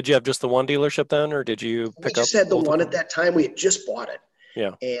dealership? Did you have just the one dealership then, or did you pick up? We just had the one at that time. We had just bought it.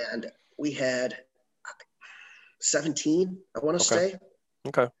 Yeah. And we had 17, I want to say.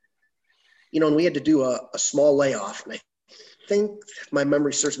 Okay. You know, and we had to do a small layoff. And I think, if my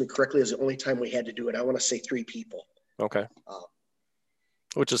memory serves me correctly, is the only time we had to do it. I want to say 3 people. Okay.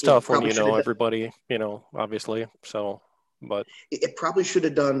 Which is tough when you know everybody, you know, obviously. So, but it probably should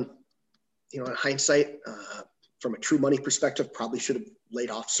have done, you know, in hindsight, from a true money perspective, probably should have laid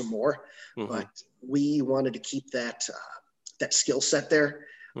off some more. But we wanted to keep that skill set there.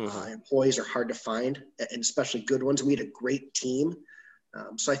 Employees are hard to find, and especially good ones. We had a great team.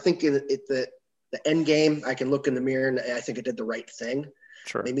 So I think the end game, I can look in the mirror and I think I did the right thing.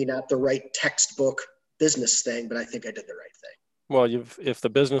 Sure. Maybe not the right textbook business thing, but I think I did the right thing. Well, if the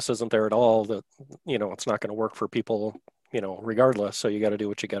business isn't there at all, that, you know, it's not going to work for people, you know, regardless. So you got to do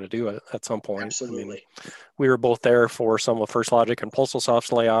what you got to do at some point. Absolutely. I mean, we were both there for some of First Logic and Postal Soft's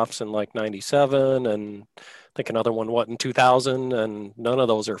layoffs in like 97, and I think another one, in 2000, and none of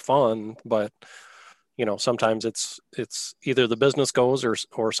those are fun, but you know, sometimes it's either the business goes or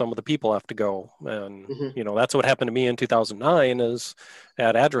some of the people have to go. And, you know, that's what happened to me in 2009 is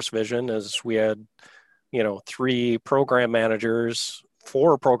at Address Vision is we had, you know, 4 program managers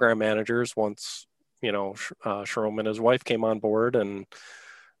once, you know, Sherome and his wife came on board, and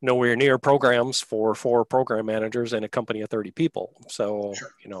nowhere near programs for 4 program managers in a company of 30 people. So,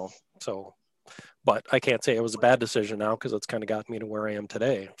 you know, but I can't say it was a bad decision now because it's kind of got me to where I am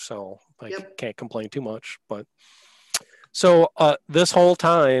today. So I can't complain too much. But so this whole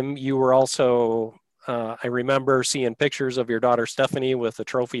time you were also, I remember seeing pictures of your daughter Stephanie with a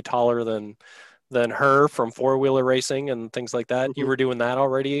trophy taller than her from 4-wheeler racing and things like that. You were doing that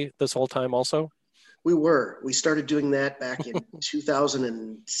already this whole time also? We started doing that back in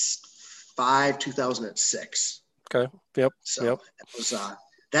 2005, 2006. Okay. Yep. So it was,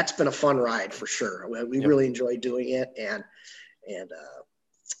 that's been a fun ride for sure. We really enjoy doing it and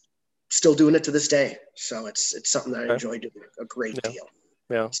still doing it to this day. So it's something that I enjoy doing a great deal.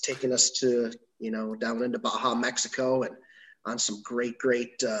 Yeah. It's taken us to, you know, down into Baja, Mexico, and on some great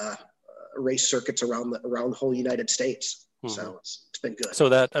race circuits around the whole United States. So it's been good. So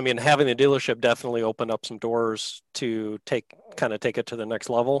that, I mean, having the dealership definitely opened up some doors to take it to the next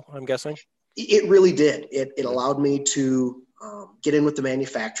level, I'm guessing. It really did. It allowed me to get in with the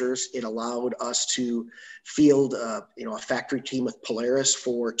manufacturers. It allowed us to field, you know, a factory team with Polaris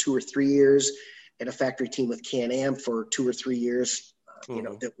for 2 or 3 years, and a factory team with Can-Am for 2 or 3 years. You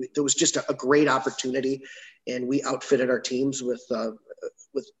know, there was just a great opportunity, and we outfitted our teams with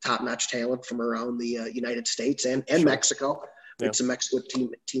top-notch talent from around the United States and Mexico. We had some Mexico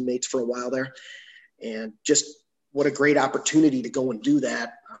teammates for a while there, and just what a great opportunity to go and do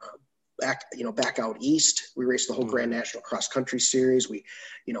that. Back out east, we raced the whole Grand National Cross Country Series. We,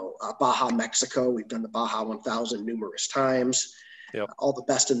 you know, Baja, Mexico. We've done the Baja 1000 numerous times. All the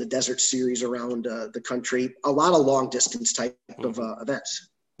best in the desert series around the country. A lot of long distance type of events.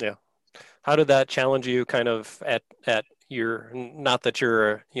 Yeah. How did that challenge you kind of at your, not that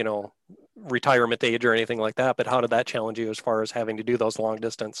you're, you know, retirement age or anything like that, but how did that challenge you as far as having to do those long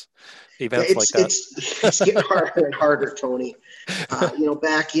distance events like that? It's getting harder and harder, Tony. You know,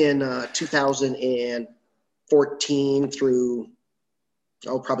 back in 2014 through,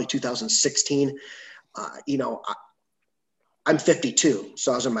 probably 2016, you know, I'm 52,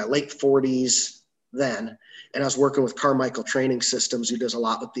 so I was in my late 40s then, and I was working with Carmichael Training Systems, who does a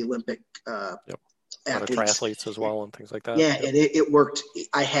lot with the Olympic triathletes as well and things like that. Yeah, and it worked.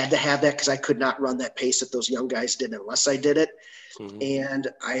 I had to have that because I could not run that pace that those young guys did unless I did it. And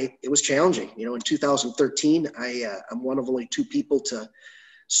it was challenging. You know, in 2013, I'm one of only 2 people to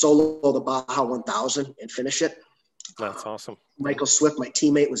solo the Baja 1000 and finish it. That's awesome. Michael Swift, my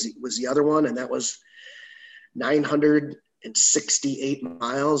teammate, was the other one, and that was 968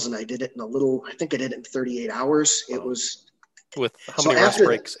 miles, and I did it I think I did it in 38 hours. It was with how many rest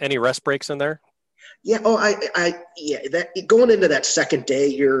breaks? Any rest breaks in there? Yeah. Oh, yeah. That going into that second day,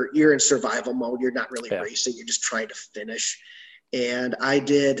 you're in survival mode. You're not really racing. You're just trying to finish. And I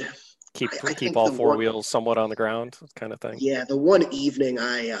did. Keep I keep think all the four one. wheels somewhat on the ground, kind of thing. Yeah, the one evening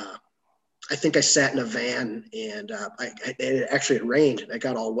I think I sat in a van and it actually it rained and I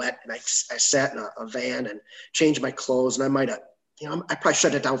got all wet and I sat in a van and changed my clothes and I might have, I probably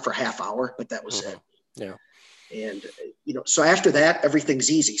shut it down for a half hour, but that was it. Yeah. And, so after that,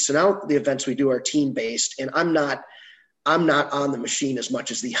 everything's easy. So now the events we do are team based and I'm not on the machine as much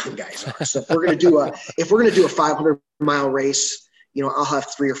as the young guys are. So if we're going to do a 500-mile race, I'll have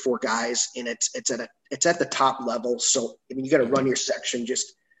 3 or 4 guys and it's at the top level. So, you got to run your section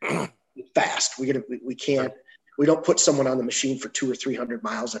just fast. We don't put someone on the machine for 200 or 300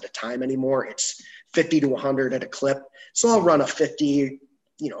 miles at a time anymore. It's 50 to 100 at a clip. So I'll run a 50,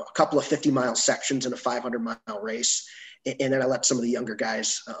 a couple of 50-mile sections in a 500-mile race. And then I let some of the younger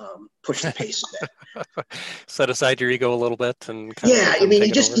guys push the pace a bit. Set aside your ego a little bit and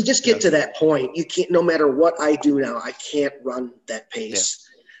you just get to that point. You can't, no matter what I do now, I can't run that pace.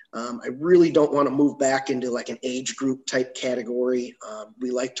 I really don't want to move back into like an age group type category. We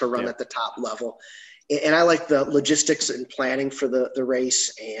like to run at the top level. And I like the logistics and planning for the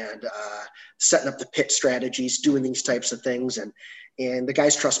race and setting up the pit strategies, doing these types of things. And the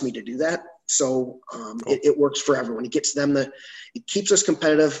guys trust me to do that. So cool. It works for everyone. It gets them it keeps us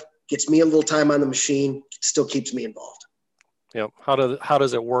competitive, gets me a little time on the machine, still keeps me involved. Yeah. How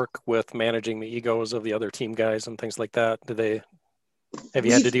does it work with managing the egos of the other team guys and things like that? Have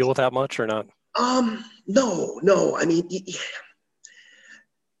you had to deal with that much or not? No.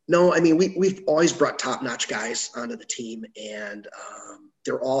 We've always brought top-notch guys onto the team, and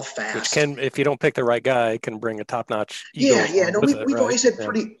they're all fast. Which can, if you don't pick the right guy, can bring a top-notch ego. We've always had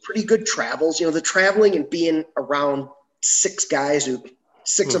pretty good travels. The traveling and being around 6 guys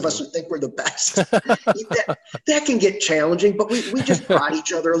six of us who think we're the best. that can get challenging, but we just prod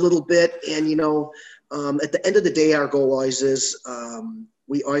each other a little bit, and at the end of the day, our goal always is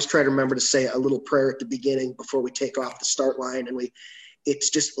we always try to remember to say a little prayer at the beginning before we take off the start line. And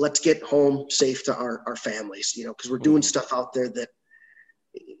it's just, let's get home safe to our families, because we're doing stuff out there that,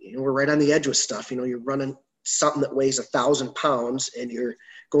 we're right on the edge with stuff. You're running something that weighs 1,000 pounds and you're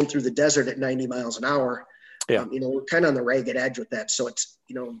going through the desert at 90 miles an hour. Yeah. We're kind of on the ragged edge with that. So it's,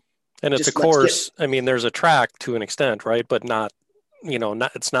 and it's a course. There's a track to an extent, right? But not,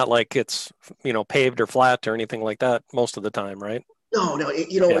 it's not like it's, paved or flat or anything like that most of the time, right? No,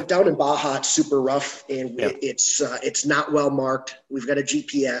 down in Baja, it's super rough and it's not well marked. We've got a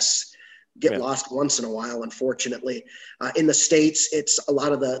GPS, get lost once in a while, unfortunately. In the States, it's a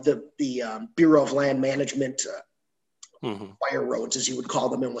lot of the Bureau of Land Management fire roads, as you would call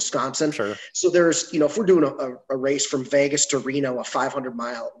them in Wisconsin. Sure. So there's, if we're doing a race from Vegas to Reno, a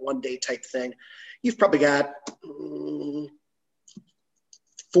 500-mile one-day type thing, you've probably got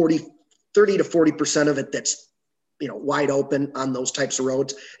 30 to 40% of it that's, wide open on those types of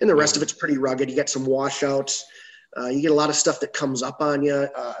roads. And the rest of it's pretty rugged. You get some washouts. You get a lot of stuff that comes up on you,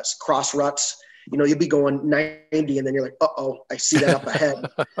 cross ruts. You'll be going 90 and then you're like, uh-oh, I see that up ahead.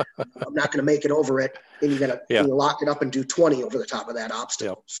 I'm not going to make it over it. And you got to lock it up and do 20 over the top of that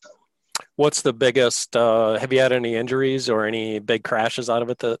obstacle. So. What's the biggest, have you had any injuries or any big crashes out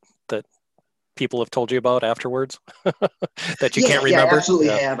of it that people have told you about afterwards that you can't remember? Yeah, I absolutely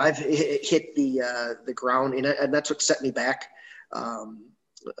have. I've hit the ground and that's what set me back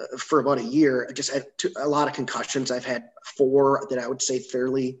for about a year. I just had a lot of concussions. I've had 4 that I would say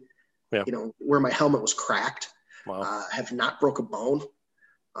fairly, where my helmet was cracked. Wow. Have not broke a bone,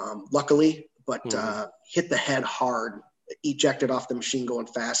 luckily, but hit the head hard, ejected off the machine going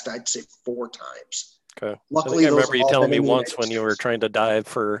fast, I'd say 4 times. Okay. Luckily, I remember you telling me once when you were trying to dive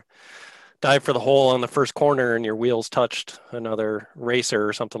for the hole on the first corner and your wheels touched another racer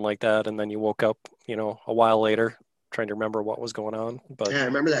or something like that, and then you woke up, a while later trying to remember what was going on. But yeah, I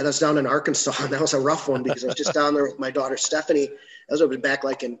remember that. That was down in Arkansas, and that was a rough one because I was just down there with my daughter Stephanie. That was back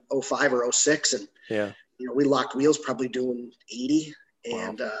like in 05 or 06, and we locked wheels probably doing 80,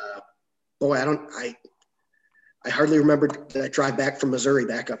 and boy, I hardly remember that drive back from Missouri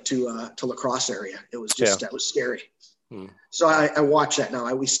back up to La Crosse area. It was just that was scary. So I watch that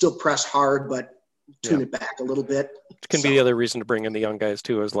now. We still press hard, but tune it back a little bit. It can be the other reason to bring in the young guys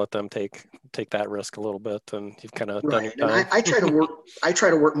too, is let them take that risk a little bit, and you've kind of done your time. And I try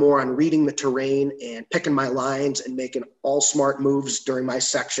to work more on reading the terrain and picking my lines and making all smart moves during my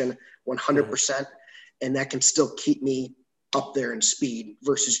section 100%, and that can still keep me up there in speed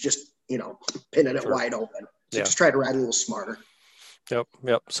versus just pinning it wide open. So just try to ride a little smarter.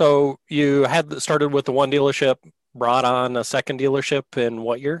 Yep. So you had started with the one dealership, brought on a second dealership in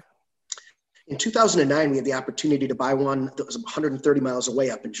what year? in 2009, we had the opportunity to buy one that was 130 miles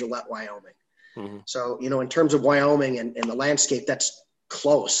away up in Gillette, Wyoming. Mm-hmm. So, in terms of Wyoming and the landscape, that's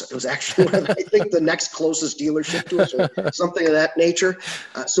close. It was actually, I think, the next closest dealership to us, or something of that nature.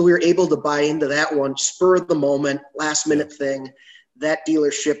 So we were able to buy into that one, spur of the moment, last minute thing. That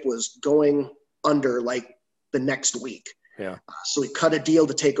dealership was going under like the next week. Yeah. So we cut a deal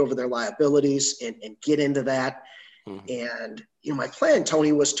to take over their liabilities and get into that. Mm-hmm. And, my plan,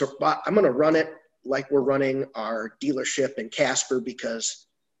 Tony, was I'm going to run it like we're running our dealership in Casper, because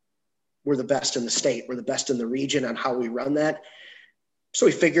we're the best in the state. We're the best in the region on how we run that. So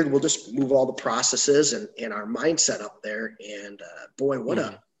we figured we'll just move all the processes and our mindset up there. And boy,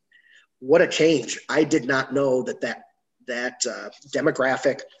 what a change. I did not know that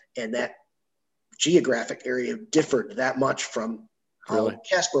demographic and that geographic area differed that much from how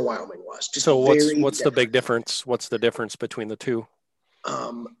Casper, Wyoming was. Just so what's the big difference? What's the difference between the two?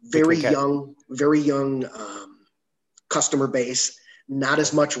 Very young customer base, not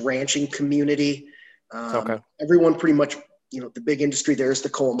as much ranching community. Everyone pretty much, the big industry there is the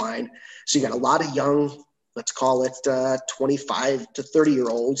coal mine. So you got a lot of young, let's call it 25 to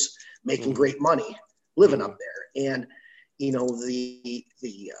 30-year-olds making great money living up there. And,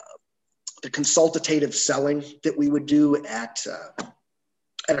 the consultative selling that we would do at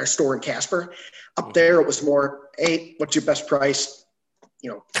our store in Casper, up there it was more, hey, what's your best price?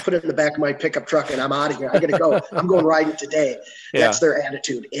 Put it in the back of my pickup truck and I'm out of here. I got to go. I'm going riding today. That's their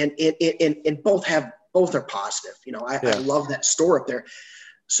attitude. And both are positive. I love that store up there.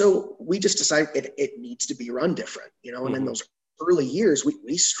 So we just decided it needs to be run different, and in those early years,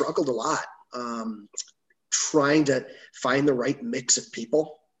 we struggled a lot trying to find the right mix of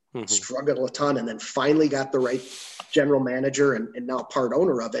people, struggled a ton, and then finally got the right general manager and now part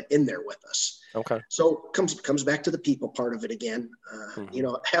owner of it in there with us. Okay. So comes back to the people part of it again.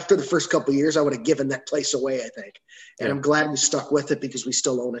 After the first couple of years, I would have given that place away, I think. And I'm glad we stuck with it because we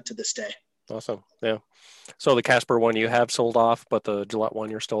still own it to this day. Awesome. Yeah. So the Casper one you have sold off, but the Gillette one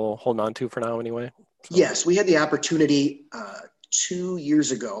you're still holding on to for now anyway? So. Yes. We had the opportunity 2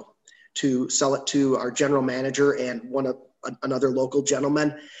 years ago to sell it to our general manager and another local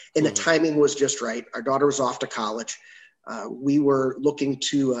gentleman. And the timing was just right. Our daughter was off to college. We were looking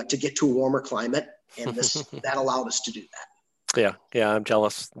to get to a warmer climate, and that allowed us to do that. Yeah, I'm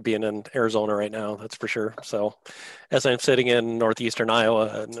jealous being in Arizona right now, that's for sure. So as I'm sitting in northeastern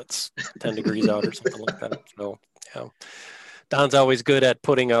Iowa and it's 10 degrees out or something like that. So, yeah. Don's always good at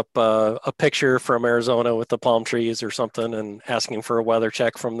putting up a picture from Arizona with the palm trees or something and asking for a weather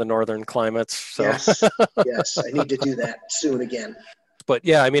check from the northern climates. So. Yes, I need to do that soon again. But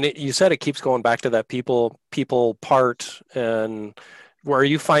yeah, I mean, you said it keeps going back to that people part. And were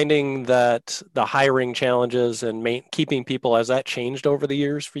you finding that the hiring challenges and keeping people, has that changed over the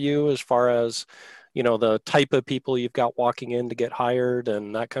years for you as far as, the type of people you've got walking in to get hired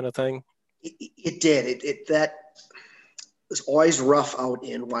and that kind of thing? It did. That was always rough out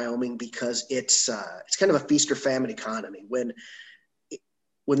in Wyoming because it's kind of a feast or famine economy. When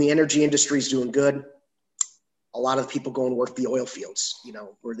the energy industry is doing good, a lot of people go and work the oil fields,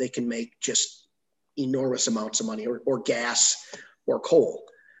 where they can make just enormous amounts of money, or gas or coal.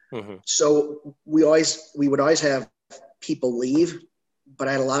 Mm-hmm. So we would always have people leave, but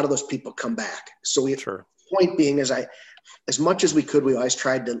I had a lot of those people come back. So point being is as much as we could, we always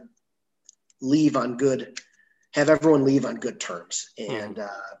tried to have everyone leave on good terms. And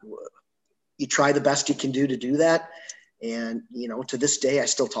you try the best you can do to do that. And, to this day, I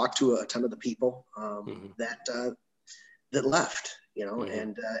still talk to a ton of the people that left,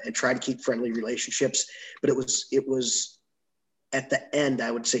 and try to keep friendly relationships. But it was at the end,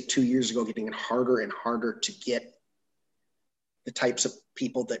 I would say 2 years ago, getting harder and harder to get the types of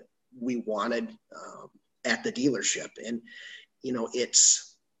people that we wanted at the dealership. And,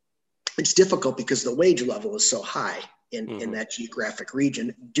 it's difficult because the wage level is so high in that geographic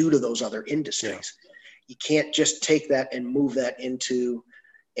region due to those other industries. Yeah. You can't just take that and move that into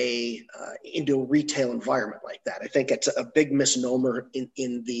a retail environment like that. I think it's a big misnomer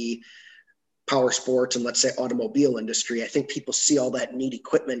in the power sports and, let's say, automobile industry. I think people see all that neat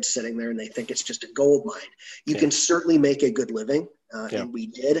equipment sitting there and they think it's just a gold mine. You can certainly make a good living, and we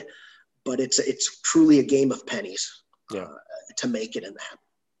did, but it's truly a game of pennies to make it in that.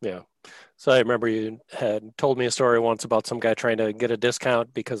 Yeah. So I remember you had told me a story once about some guy trying to get a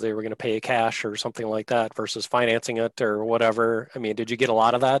discount because they were going to pay cash or something like that versus financing it or whatever. I mean, did you get a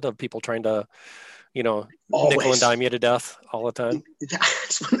lot of that, of people trying to, Always. Nickel and dime you to death all the time?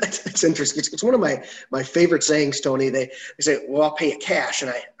 It's interesting. It's one of my favorite sayings, Tony. They say, well, I'll pay you cash. And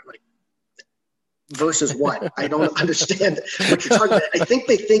I'm like, versus what? I don't understand what you're talking about. I think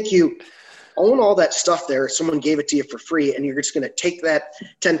they think you own all that stuff there. Someone gave it to you for free, and you're just going to take that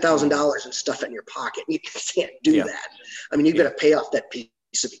 $10,000 and stuff it in your pocket. You can't do that. I mean, you've got to pay off that piece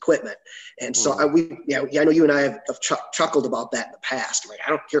of equipment. And so I know you and I have chuckled about that in the past. Like, I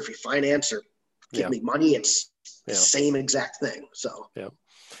don't care if you finance or give me money. It's the same exact thing. So,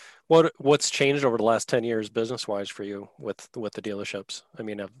 What's changed over the last 10 years business-wise for you with the dealerships? I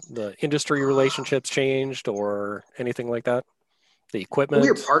mean, have the industry relationships changed or anything like that? The equipment?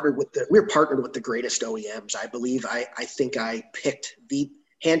 We're partnered with the greatest OEMs. I believe I think I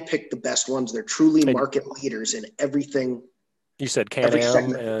handpicked the best ones. They're truly market leaders in everything. You said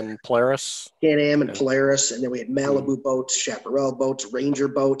Can-Am and Polaris? Can-Am and Polaris, and then we had Malibu boats, Chaparral boats, Ranger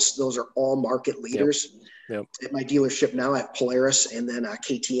boats. Those are all market leaders. Yep. At my dealership now, I have Polaris and then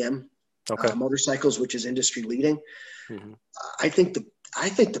KTM motorcycles, which is industry leading. Mm-hmm. I think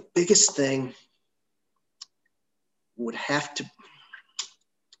the biggest thing would have to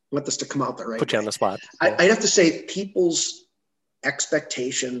want this to come out the right put you way. On the spot. I'd have to say people's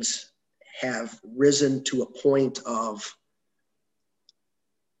expectations have risen to a point of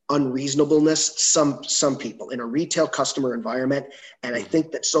unreasonableness. Some people in a retail customer environment, and I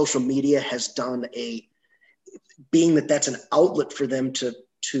think that social media has done being that that's an outlet for them to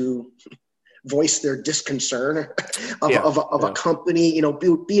voice their disconcern of a company,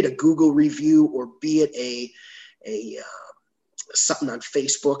 be it a Google review or be it a something on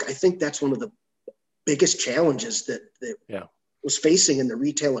Facebook. I think that's one of the biggest challenges that was facing in the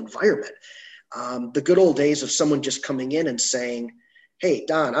retail environment. The good old days of someone just coming in and saying, "Hey,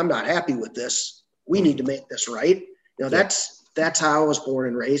 Don, I'm not happy with this. We need to make this right." That's how I was born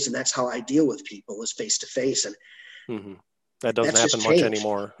and raised, and that's how I deal with people is face to face. And that doesn't happen much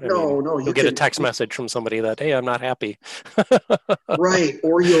anymore. No, you'll get a text message from somebody that, "Hey, I'm not happy." Right,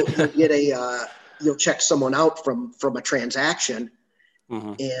 or you'll get you'll check someone out from a transaction,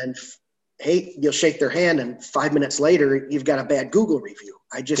 and hey, you'll shake their hand, and 5 minutes later, you've got a bad Google review.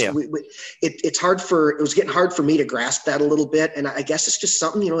 It was getting hard for me to grasp that a little bit, and I guess it's just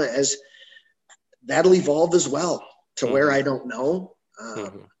something, as that'll evolve as well to where I don't know.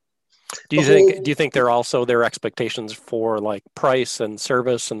 Do you think their expectations for like price and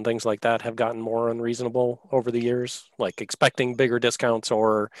service and things like that have gotten more unreasonable over the years, like expecting bigger discounts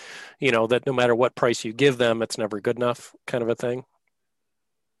or, that no matter what price you give them, it's never good enough kind of a thing?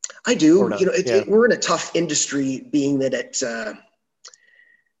 I do. We're in a tough industry, being that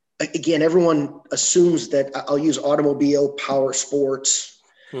again, everyone assumes that I'll use automobile, power sports,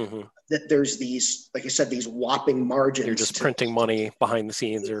 that there's these, like I said, these whopping margins. You're just printing money behind the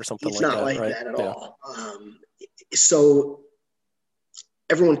scenes or something like that. It's not like right? that at all. So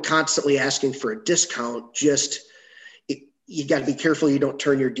everyone constantly asking for a discount, you got to be careful you don't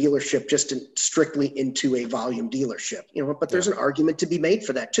turn your dealership strictly into a volume dealership, but there's an argument to be made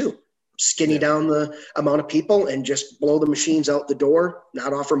for that too. Skinny down the amount of people and just blow the machines out the door,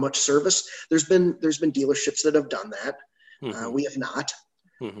 not offer much service. There's been dealerships that have done that. We have not.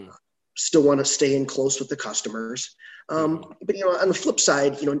 Still want to stay in close with the customers. But on the flip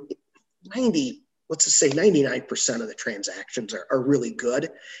side, 99% of the transactions are really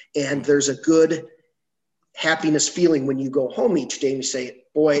good. And there's a good happiness feeling when you go home each day and you say,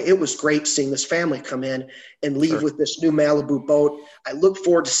 boy, it was great seeing this family come in and leave with this new Malibu boat. I look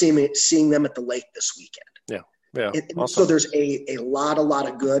forward to seeing them at the lake this weekend. Yeah. And awesome. So there's a lot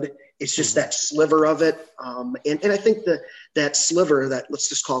of good. It's just that sliver of it. And I think that sliver, that let's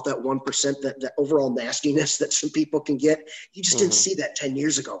just call it that 1%, that overall nastiness that some people can get, you just didn't see that 10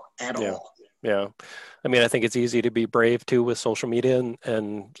 years ago at all. Yeah. I mean, I think it's easy to be brave too with social media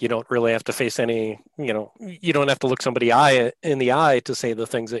and you don't really have to face any, you don't have to look somebody in the eye to say the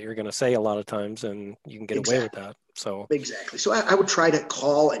things that you're going to say a lot of times, and you can get away with that. So exactly. So I would try to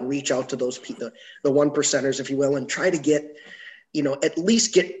call and reach out to those people, the 1%ers, if you will, and try to get, at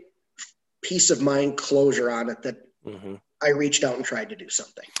least get peace of mind closure on it that I reached out and tried to do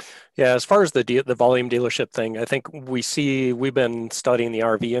something. Yeah, as far as the volume dealership thing, I think we've been studying the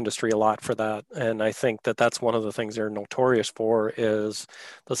RV industry a lot for that, and I think that's one of the things they're notorious for is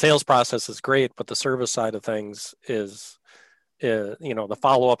the sales process is great, but the service side of things is the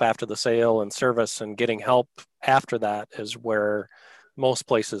follow-up after the sale and service and getting help after that is where most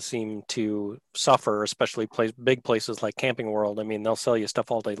places seem to suffer, especially big places like Camping World. I mean, they'll sell you stuff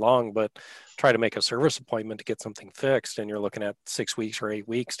all day long, but try to make a service appointment to get something fixed, and you're looking at 6 weeks or 8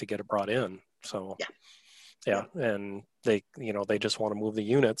 weeks to get it brought in. So, and they just want to move the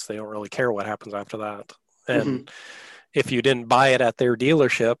units. They don't really care what happens after that. And if you didn't buy it at their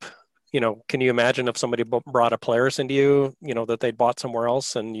dealership, can you imagine if somebody brought a Polaris into you, that they'd bought somewhere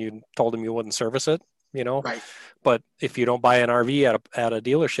else and you told them you wouldn't service it? Right. But if you don't buy an RV at a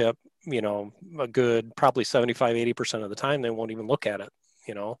dealership, a good probably 75, 80% of the time, they won't even look at it,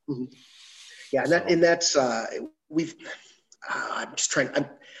 Mm-hmm. Yeah. So. And that's, I'm just trying,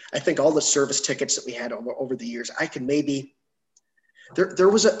 I think all the service tickets that we had over the years, I can maybe, there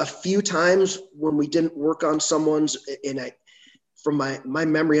was a few times when we didn't work on someone's, and from my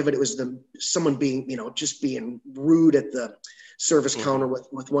memory of it, it was someone being, just being rude at the service counter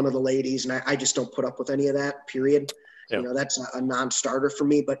with one of the ladies. And I just don't put up with any of that, period. Yeah. That's a non-starter for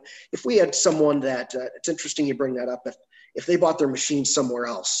me. But if we had someone that, it's interesting you bring that up, if they bought their machine somewhere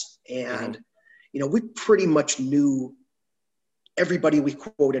else and, we pretty much knew everybody we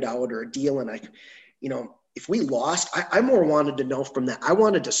quoted out or a deal. And if we lost, I more wanted to know from that. I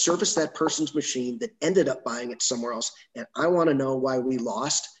wanted to service that person's machine that ended up buying it somewhere else. And I want to know why we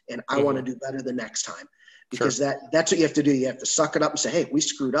lost. And I want to do better the next time, because that's what you have to do. You have to suck it up and say, hey, we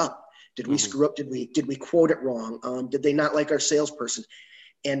screwed up. Did we screw up? Did we quote it wrong? Did they not like our salesperson?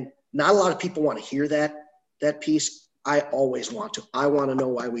 And not a lot of people want to hear that piece. I always want to. I want to know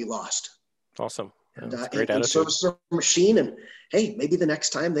why we lost. Awesome. And, great and attitude. service their machine, and hey, maybe the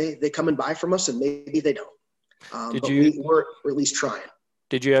next time they come and buy from us, and maybe they don't. We're at least trying.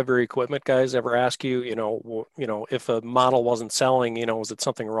 Did you ever equipment guys ever ask you, if a model wasn't selling, was it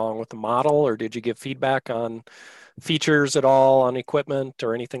something wrong with the model, or did you give feedback on features at all on equipment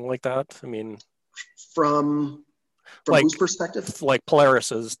or anything like that? I mean, from whose perspective? Like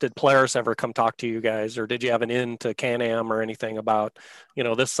Polaris's, did Polaris ever come talk to you guys, or did you have an in to Can-Am or anything about,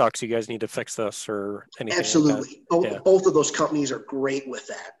 this sucks, you guys need to fix this or anything? Absolutely. Like both of those companies are great with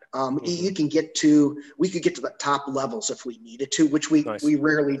that. We could get to the top levels if we needed to, which we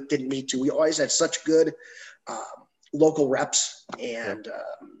rarely didn't need to. We always had such good local reps, and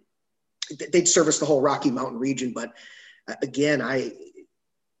they'd service the whole Rocky Mountain region. But again,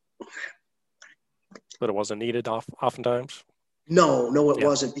 but it wasn't needed oftentimes. No, it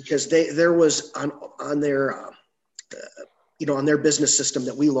wasn't, because there was on their on their business system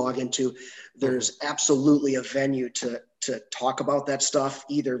that we log into, there's absolutely a venue to talk about that stuff,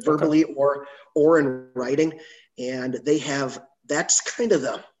 either verbally or in writing. And they have, that's kind of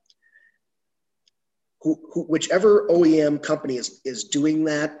whichever OEM company is doing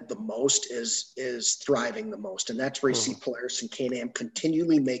that the most is thriving the most. And that's where you see Polaris and Can-Am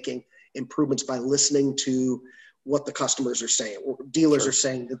continually making improvements by listening to what the customers are saying, or dealers are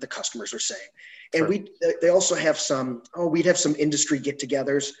saying that the customers are saying. And they also have we'd have some industry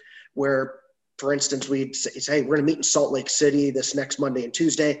get-togethers where, for instance, we'd say, hey, we're going to meet in Salt Lake City this next Monday and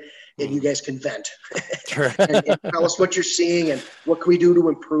Tuesday, and you guys can vent and tell us what you're seeing and what can we do to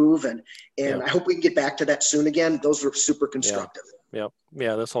improve. And I hope we can get back to that soon again. Those were super constructive.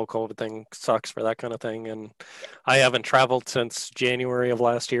 Yeah, this whole COVID thing sucks for that kind of thing. And I haven't traveled since January of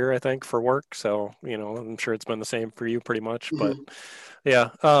last year, I think, for work. So, I'm sure it's been the same for you pretty much. But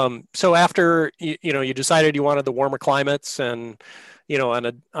yeah. So after, you decided you wanted the warmer climates, and, on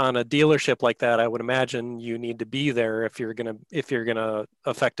a dealership like that, I would imagine you need to be there if you're gonna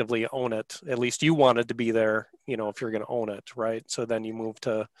effectively own it. At least you wanted to be there, if you're gonna own it, right? So then you moved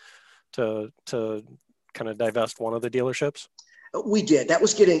to kind of divest one of the dealerships. We did. That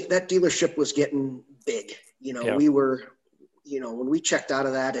dealership was getting big. We were, when we checked out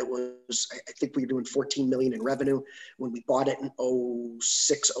of that, it was, I think we were doing 14 million in revenue. When we bought it in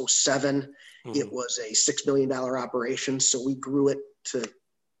 06, 07, it was a $6 million operation. So we grew it to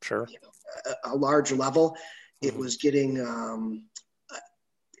a large level. It was getting, it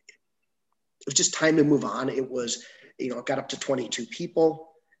was just time to move on. It was, it got up to 22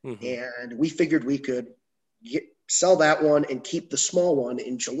 people, and we figured we could sell that one and keep the small one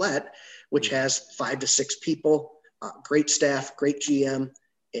in Gillette, which has 5 to 6 people, great staff, great GM.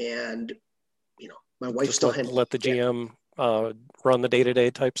 And, my wife just still let the GM run the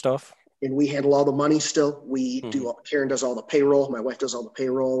day-to-day type stuff. And we handle all the money still. We do, Karen does all the payroll. My wife does all the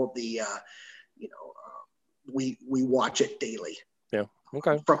payroll. We watch it daily. Yeah.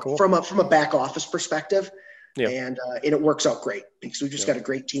 Okay. From a back office perspective. Yeah. And it works out great because we've just got a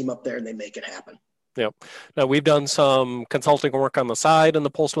great team up there, and they make it happen. Yep. Now, we've done some consulting work on the side in the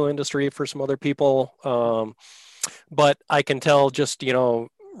postal industry for some other people. But I can tell just,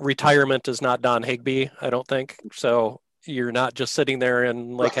 retirement is not Don Higby, I don't think. So you're not just sitting there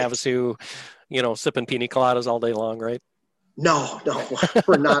in Lake Havasu, sipping pina coladas all day long, right? No,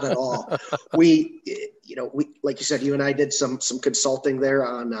 we're not at all. We, like you said, you and I did some consulting there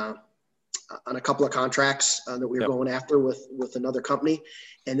on a couple of contracts that we were going after with another company.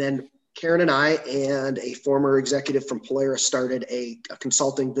 And then Karen and I and a former executive from Polaris started a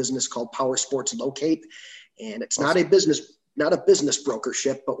consulting business called Power Sports Locate. And it's not a business not a business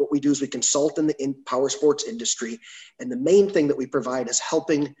brokership, but what we do is we consult in power sports industry. And the main thing that we provide is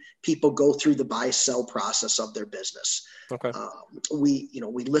helping people go through the buy sell process of their business. Okay. We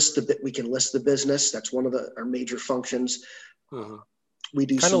can list the business. That's one of our major functions. Mm-hmm. We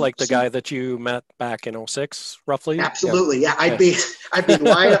do kind of like the guy that you met back in 06, roughly. Absolutely. Yeah. I'd be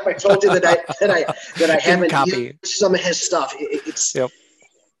lying if I told you that I haven't used some of his stuff. It's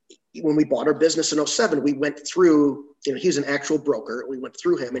when we bought our business in 07, we went through, he's an actual broker. We went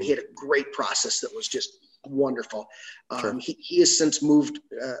through him and he had a great process that was just wonderful. Sure. He has since moved,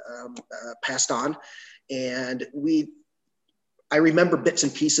 passed on, and I remember bits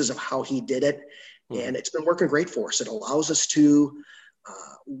and pieces of how he did it, and it's been working great for us. It allows us to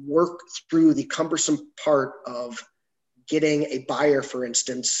work through the cumbersome part of getting a buyer, for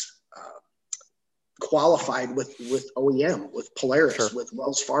instance, qualified with OEM, with Polaris, sure, with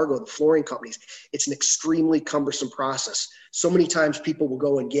Wells Fargo, the flooring companies. It's an extremely cumbersome process. So many times people will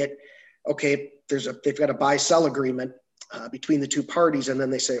go and get, okay, they've got a buy-sell agreement between the two parties, and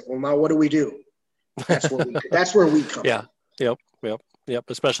then they say, well, now what do we do? That's where we come in. Yep.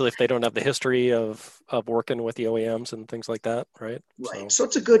 Especially if they don't have the history of working with the OEMs and things like that, right? Right. So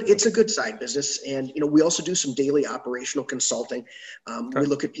it's a good side business. And, we also do some daily operational consulting. We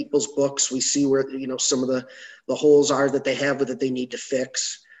look at people's books. We see where, some of the holes are that they have that they need to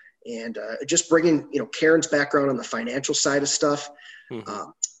fix. And just bringing, Karen's background on the financial side of stuff.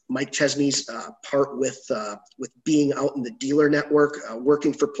 Mike Chesney's part with being out in the dealer network,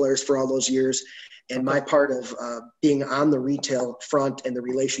 working for Polaris for all those years. And my part of being on the retail front and the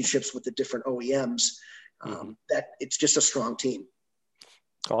relationships with the different OEMs, that it's just a strong team.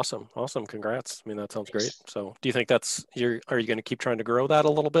 Awesome. Congrats. I mean, that sounds great. So do you think are you going to keep trying to grow that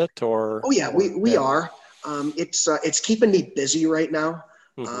a little bit, or? Oh yeah, we are. It's keeping me busy right now.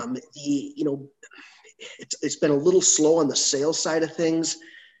 It's been a little slow on the sales side of things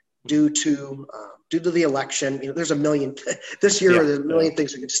due to the election. There's a million this year. There's a million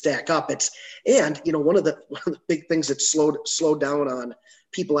things that can stack up. One of the big things that slowed down on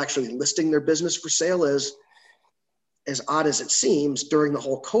people actually listing their business for sale is, as odd as it seems, during the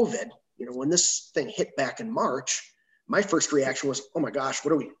whole COVID. When this thing hit back in March, my first reaction was, oh my gosh,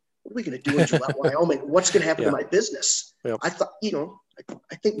 what are we going to do in Gillette, Wyoming? What's going to happen to my business? I thought,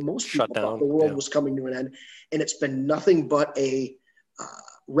 I think most people thought the world was coming to an end, and it's been nothing but a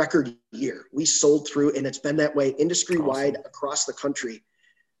record year. We sold through, and it's been that way industry-wide across the country,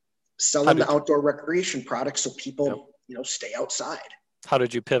 selling the outdoor recreation products so people, stay outside. How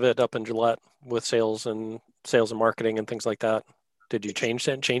did you pivot up in Gillette with sales and marketing and things like that? Did you change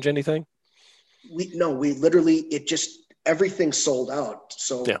anything? We literally, everything sold out.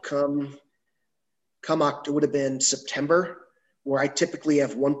 So come October, it would have been September, where I typically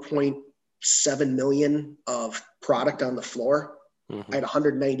have 1.7 million of product on the floor. I had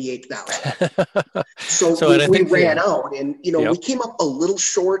 198,000. So we ran out, and we came up a little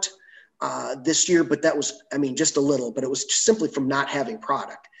short this year, but that was, just a little, but it was simply from not having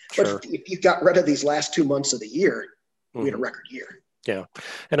product. Sure. But if you got rid of these last 2 months of the year, we had a record year. Yeah.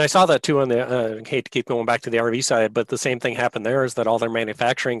 And I saw that too on the, hate to keep going back to the RV side, but the same thing happened there, is that all their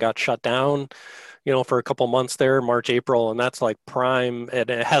manufacturing got shut down, for a couple months there, March, April, and that's like prime, and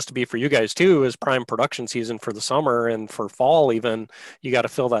it has to be for you guys too, is prime production season for the summer, and for fall even, you got to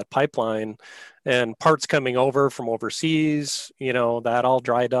fill that pipeline, and parts coming over from overseas, that all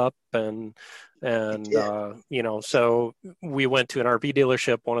dried up, and so we went to an RV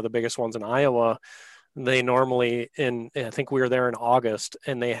dealership, one of the biggest ones in Iowa. They normally, I think we were there in August,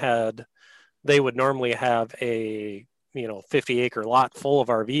 and they would normally have a 50-acre lot full of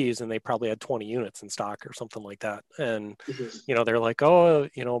RVs, and they probably had 20 units in stock or something like that. And, they're like, oh,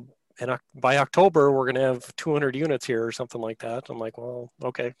 and by October, we're going to have 200 units here or something like that. I'm like, well,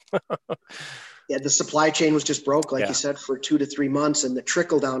 okay. Yeah, the supply chain was just broke, like you said, for 2 to 3 months. And the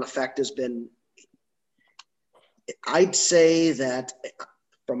trickle-down effect has been, I'd say that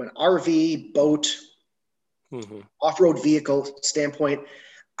from an RV, boat, off-road vehicle standpoint,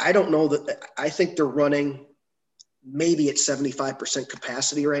 I don't know I think they're running maybe at 75%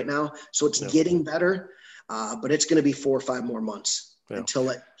 capacity right now. So it's getting better, but it's going to be 4 or 5 more months until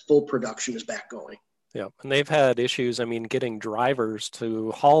that full production is back going. Yeah. And they've had issues, getting drivers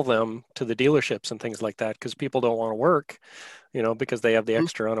to haul them to the dealerships and things like that, because people don't want to work, because they have the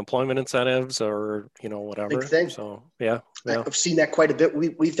extra unemployment incentives or, whatever. Big thing. So, yeah. I've seen that quite a bit.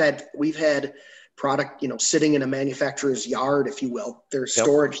 We've had product, sitting in a manufacturer's yard, if you will, their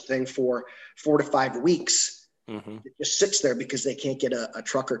storage thing for 4 to 5 weeks. It just sits there because they can't get a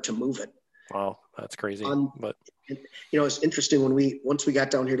trucker to move it. Wow, that's crazy. But it's interesting once we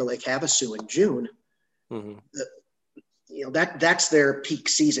got down here to Lake Havasu in June, that's their peak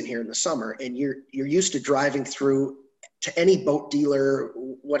season here in the summer, and you're used to driving through to any boat dealer,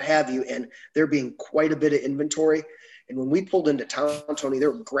 what have you, and there being quite a bit of inventory. And when we pulled into town, Tony,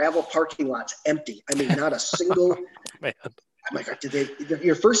 there were gravel parking lots empty. I mean, not a single. Man. I'm like,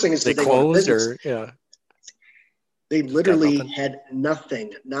 your first thing is, they did they go to closed business? or yeah? They literally had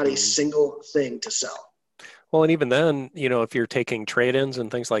nothing, not a single thing to sell. Well, and even then, if you're taking trade-ins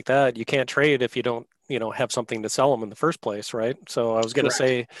and things like that, you can't trade if you don't, have something to sell them in the first place, right? So I was going to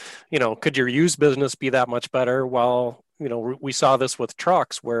say, could your used business be that much better? Well, we saw this with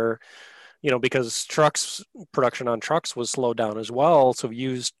trucks where, because production on trucks was slowed down as well. So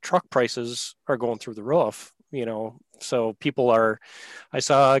used truck prices are going through the roof, so I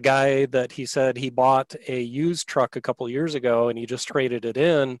saw a guy that he said he bought a used truck a couple of years ago and he just traded it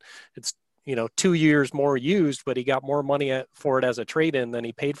in. It's 2 years more used, but he got more money for it as a trade-in than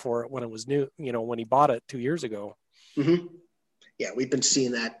he paid for it when it was new, when he bought it 2 years ago. Mm-hmm. Yeah, we've been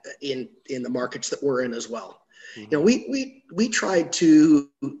seeing that in the markets that we're in as well. Mm-hmm. We tried to,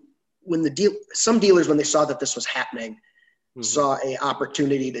 some dealers, when they saw that this was happening, saw a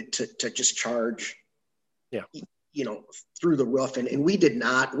opportunity to just charge, through the roof. And we did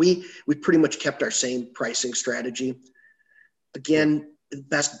not. We pretty much kept our same pricing strategy. Again,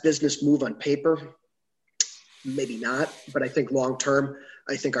 best business move on paper, maybe not, but I think long term,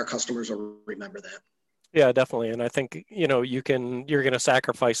 I think our customers will remember that. Yeah, definitely. And I think, you're going to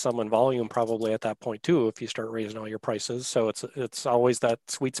sacrifice some in volume probably at that point too, if you start raising all your prices. So it's always that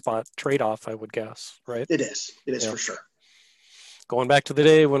sweet spot trade-off, I would guess, right? It is for sure. Going back to the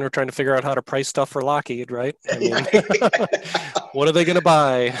day when we're trying to figure out how to price stuff for Lockheed, right? I mean, what are they going to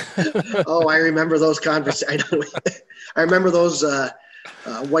buy? Oh, I remember those conversations. I remember those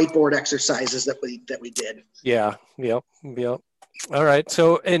whiteboard exercises that we did. Yeah. Yep. All right.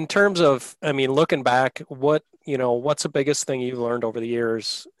 So in terms of, looking back, what's the biggest thing you've learned over the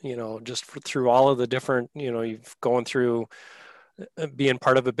years, just through all of the different, you've gone through being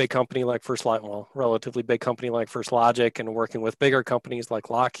part of a big company like relatively big company like First Logic, and working with bigger companies like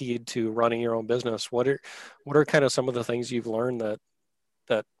Lockheed, to running your own business. What are kind of some of the things you've learned that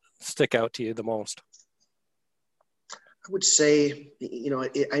stick out to you the most? I would say,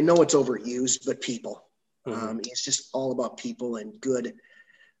 I know it's overused, but people. It's just all about people and good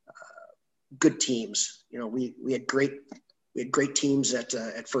teams. We had great teams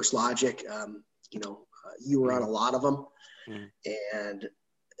at First Logic. You were on a lot of them, and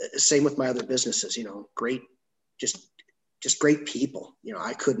same with my other businesses. Great, just great people.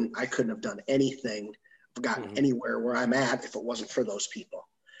 I couldn't have done anything, gotten anywhere where I'm at if it wasn't for those people.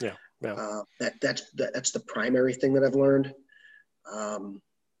 Yeah. That's the primary thing that I've learned.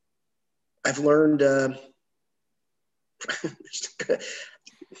 I've learned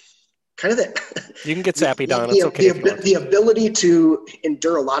kind of that. You can get sappy, Don. It's okay. The ability to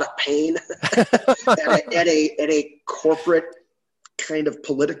endure a lot of pain at a corporate kind of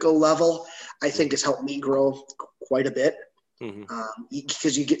political level, I think has helped me grow quite a bit.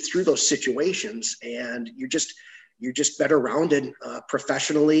 Because you get through those situations and you're just better rounded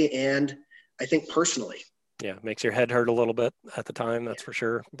professionally and I think personally. Yeah, makes your head hurt a little bit at the time, that's for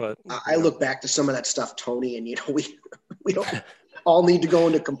sure. But I look back to some of that stuff, Tony, and we don't all need to go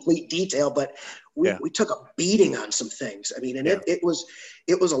into complete detail, but we took a beating on some things. I mean, and it was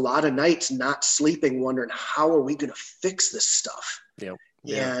a lot of nights not sleeping, wondering how are we going to fix this stuff.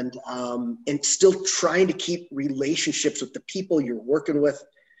 And still trying to keep relationships with the people you're working with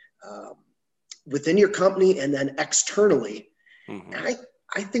within your company and then externally. And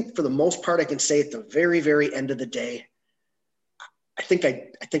I think for the most part, I can say at the very, very end of the day, I think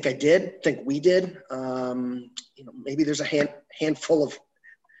we did. Maybe there's a handful of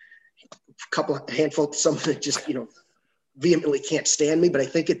some that just, vehemently can't stand me. But I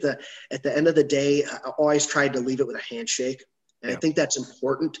think at the end of the day, I always tried to leave it with a handshake. And I think that's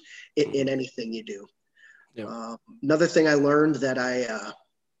important in anything you do. Another thing I learned that I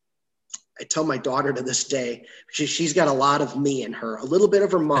tell my daughter to this day, she's got a lot of me in her, a little bit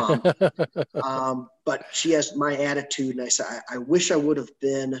of her mom, but she has my attitude. And I say, I wish I would have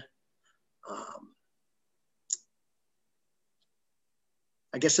been,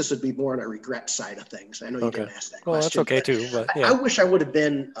 I guess this would be more on a regret side of things. I know you didn't ask that question. Well, that's okay too. But I wish I would have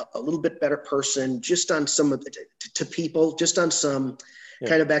been a little bit better person, just on some of the, to people, just on some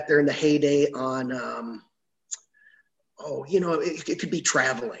kind of back there in the heyday on, it could be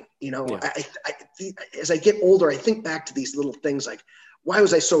traveling. I as I get older, I think back to these little things like, why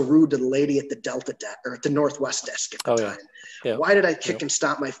was I so rude to the lady at the Delta desk or at the Northwest desk at the time? Yeah. Why did I kick and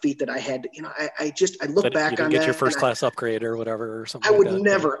stomp my feet that I had, I look back on that. You didn't get your first class upgrade or whatever or something I like would that.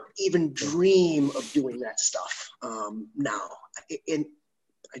 never even dream of doing that stuff now. And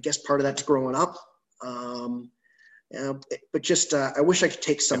I guess part of that's growing up. But just, I wish I could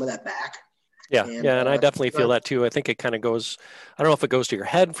take some of that back. Yeah. And I definitely feel that too. I think it kind of goes, I don't know if it goes to your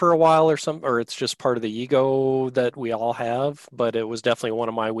head for a while or it's just part of the ego that we all have, but it was definitely one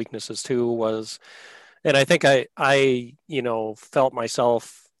of my weaknesses too and I think I felt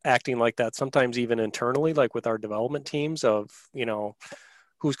myself acting like that sometimes even internally, like with our development teams of,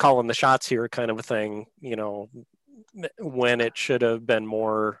 who's calling the shots here kind of a thing, when it should have been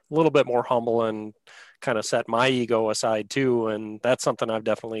a little bit more humble and kind of set my ego aside too. And that's something I've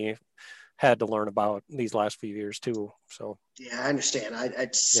definitely had to learn about these last few years too. So yeah, I understand.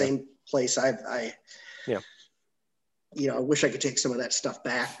 Same place. I wish I could take some of that stuff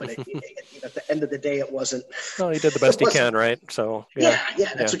back, but at the end of the day, it wasn't. No, you did the best you can, right? So yeah,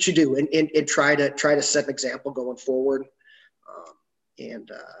 that's what you do, and try to set an example going forward.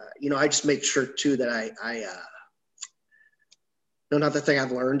 I just make sure too that another thing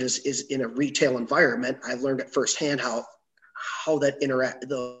I've learned is in a retail environment, I've learned it firsthand how that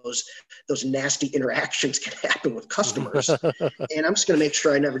those nasty interactions can happen with customers. And I'm just going to make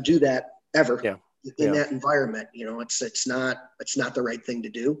sure I never do that ever in that environment. It's not the right thing to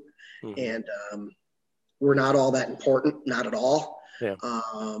do. Mm-hmm. And we're not all that important, not at all. Yeah.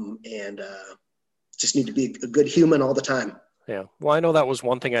 Just need to be a good human all the time. Yeah. Well, I know that was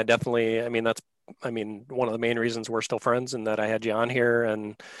one thing that's one of the main reasons we're still friends and that I had you on here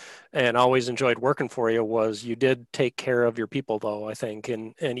and always enjoyed working for you was you did take care of your people though, I think.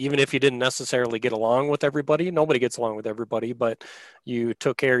 And even if you didn't necessarily get along with everybody, nobody gets along with everybody, but you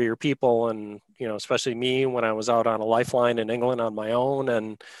took care of your people and, especially me when I was out on a lifeline in England on my own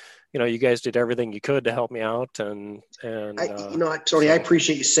and, you guys did everything you could to help me out and Tony, I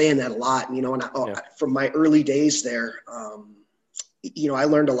appreciate you saying that a lot. From my early days there, I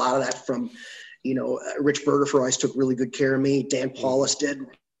learned a lot of that from, Rich Berger always took really good care of me. Dan Paulus did.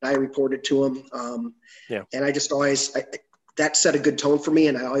 I reported to him. And I just always, that set a good tone for me.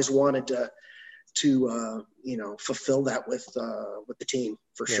 And I always wanted to fulfill that with the team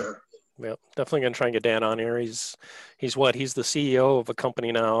for sure. Yeah, definitely going to try and get Dan on here. He's the CEO of a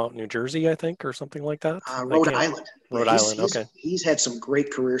company now out in New Jersey, I think, or something like that. Rhode Island. Rhode Island. Okay. He's had some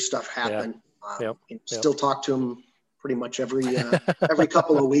great career stuff happen. Still talk to him pretty much every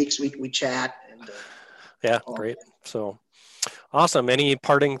couple of weeks. We chat and great. So awesome. Any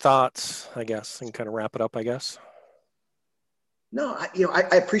parting thoughts, I guess, and kind of wrap it up, I guess. No,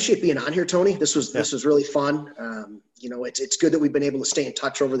 I appreciate being on here, Tony. This was really fun. It's good that we've been able to stay in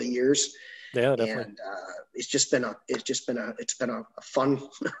touch over the years. Yeah, definitely. And it's been a fun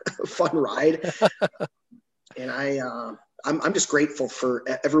ride. And I'm just grateful for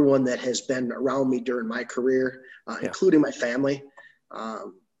everyone that has been around me during my career, including my family.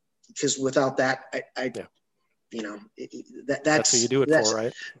 Because without that, that's what you do it for,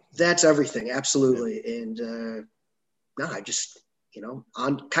 right? That's everything. Absolutely. Yeah. And I just,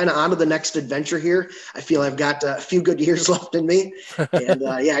 on to the next adventure here. I feel I've got a few good years left in me, and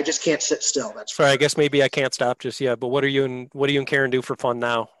I just can't sit still. That's sorry. I guess maybe I can't stop just yet. But what are you and Karen do for fun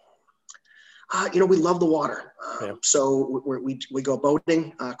now? We love the water, so we go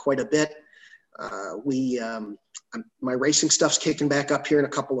boating quite a bit. My racing stuff's kicking back up here in a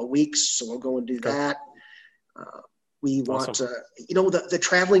couple of weeks, so we'll go and do that. We want to, the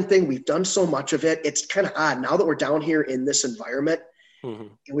traveling thing, we've done so much of it. It's kind of odd now that we're down here in this environment. Mm-hmm.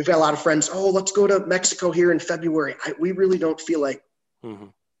 And we've got a lot of friends. Oh, let's go to Mexico here in February. We really don't feel like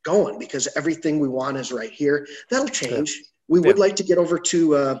going because everything we want is right here. That'll change. Yeah. We would like to get over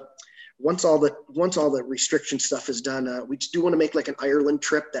to, once all the restriction stuff is done, we do want to make like an Ireland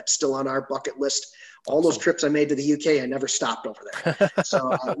trip. That's still on our bucket list. All those trips I made to the UK, I never stopped over there.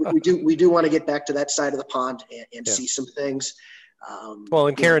 So we do want to get back to that side of the pond and see some things.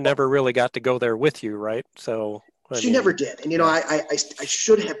 And Karen never really got to go there with you, right? So she never did. And, I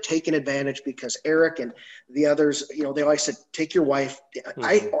should have taken advantage because Eric and the others, they always said, take your wife. Mm-hmm.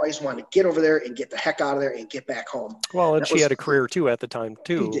 I always wanted to get over there and get the heck out of there and get back home. Well, and she had a career too at the time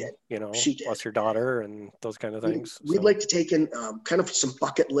too. She did. Plus your daughter and those kind of things. We'd like to take in kind of some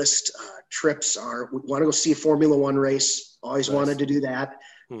bucket list trips. We want to go see a Formula One race. Always wanted to do that,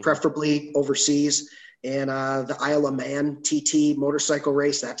 preferably overseas. And the Isle of Man TT motorcycle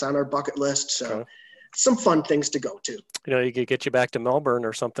race, that's on our bucket list. So some fun things to go to. You could get you back to Melbourne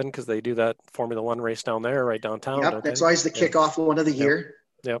or something because they do that Formula One race down there, right downtown. Yep, that's always the kickoff one of the year.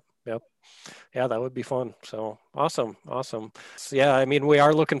 Yep. Yep. Yeah, that would be fun. So awesome. Awesome. So, yeah, I mean, we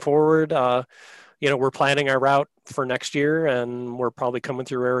are looking forward. We're planning our route for next year, and we're probably coming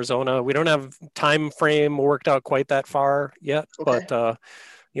through Arizona. We don't have time frame worked out quite that far yet, Okay. but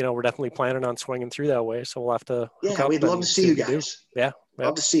we're definitely planning on swinging through that way. So we'll have to hook Yeah, up we'd love to and see see you what we do. guys. Yeah. Yep.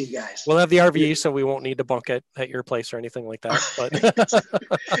 Love to see you guys. We'll have the You're, RV, so we won't need to bunk it at your place or anything like that.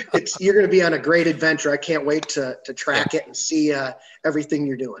 But you're going to be on a great adventure. I can't wait to yeah, track it and see everything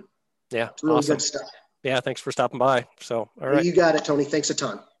you're doing. yeah, It's really awesome. good stuff. Yeah, thanks for stopping by. So, all Well, right. you got it, Tony. Thanks a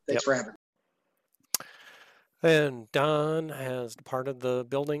ton. Thanks Yep. for having me. And Don has departed the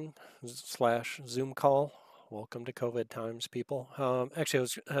building / Zoom call. Welcome to COVID times, people. Actually,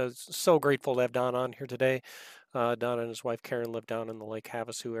 I was so grateful to have Don on here today. Don and his wife Karen live down in the Lake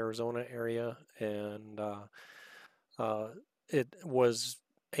Havasu, Arizona area, and it was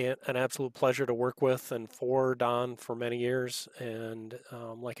an absolute pleasure to work with and for Don for many years. And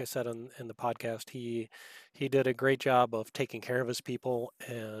like I said in the podcast, he did a great job of taking care of his people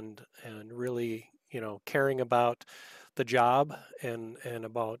and really caring about the job and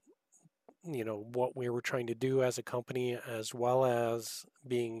about what we were trying to do as a company, as well as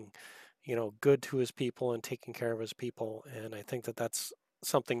being good to his people and taking care of his people. And I think that that's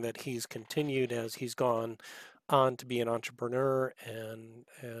something that he's continued as he's gone on to be an entrepreneur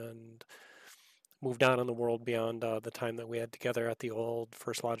and moved on in the world beyond the time that we had together at the old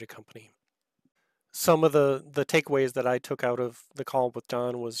First Logic company. Some of the takeaways that I took out of the call with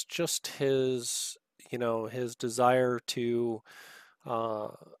Don was just his desire to uh,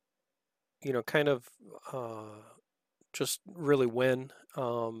 kind of just really win,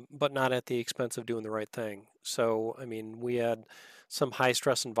 but not at the expense of doing the right thing. So, I mean, we had some high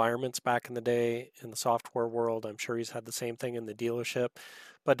stress environments back in the day in the software world. I'm sure he's had the same thing in the dealership.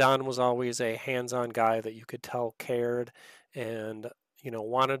 But Don was always a hands on guy that you could tell cared and,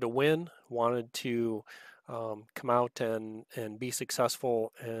 wanted to win, wanted to come out and be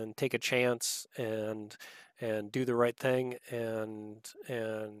successful and take a chance and do the right thing and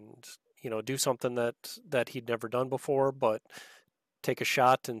do something that he'd never done before, but take a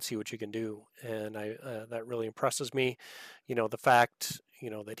shot and see what you can do. And I that really impresses me. The fact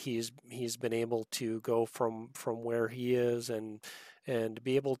that he's been able to go from where he is and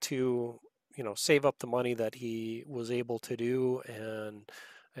be able to save up the money that he was able to do and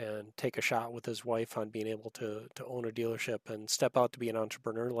take a shot with his wife on being able to own a dealership and step out to be an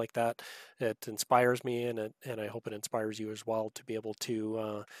entrepreneur like that. It inspires me, and I hope it inspires you as well to be able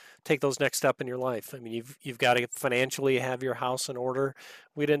to take those next step in your life. I mean, you've got to financially have your house in order.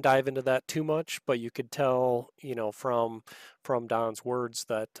 We didn't dive into that too much, but you could tell, from Don's words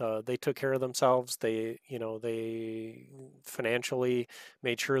that they took care of themselves. They financially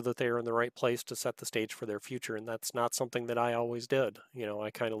made sure that they were in the right place to set the stage for their future, and that's not something that I always did.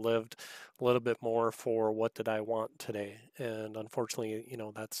 I kind of lived a little bit more for what did I want today, and unfortunately,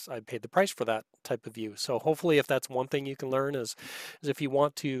 that's I paid the price for that type of view. So hopefully, if that's one thing you can learn is if you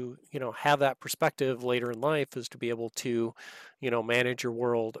want to have that perspective later in life, is to be able to manage your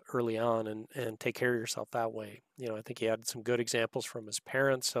world early on and take care of yourself that way. I think he had some good examples from his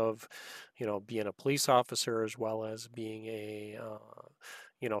parents of being a police officer as well as being a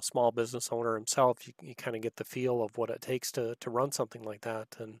small business owner himself. You kind of get the feel of what it takes to run something like that.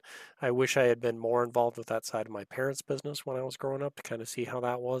 And I wish I had been more involved with that side of my parents' business when I was growing up to kind of see how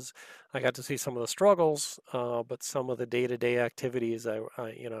that was. I got to see some of the struggles, but some of the day-to-day activities I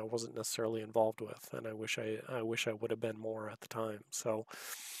wasn't necessarily involved with, and I wish I would have been more at the time. So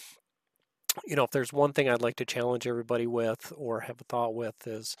if there's one thing I'd like to challenge everybody with or have a thought with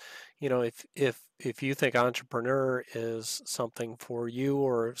is, if you think entrepreneur is something for you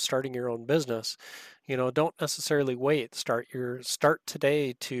or starting your own business, don't necessarily wait. Start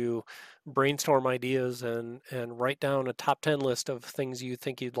today to brainstorm ideas and write down a top 10 list of things you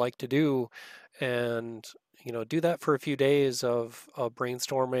think you'd like to do, and do that for a few days of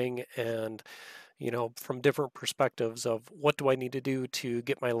brainstorming and from different perspectives of what do I need to do to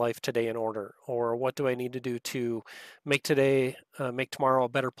get my life today in order, or what do I need to do to make tomorrow a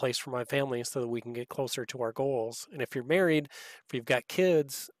better place for my family so that we can get closer to our goals. And if you're married, if you've got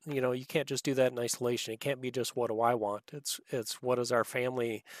kids, you can't just do that in isolation. It can't be just what do I want. It's what is our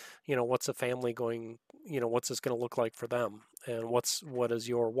family, what's the family going, what's this going to look like for them, and what is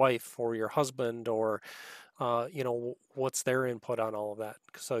your wife or your husband or what's their input on all of that.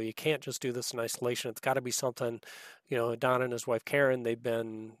 So you can't just do this in isolation. It's got to be something, Don and his wife Karen, they've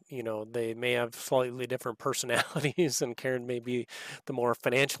been, they may have slightly different personalities, and Karen may be the more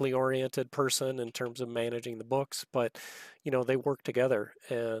financially oriented person in terms of managing the books, but they work together,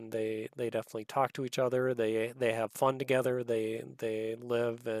 and they definitely talk to each other. They have fun together. They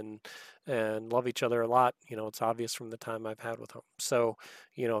live and love each other a lot. It's obvious from the time I've had with them. So,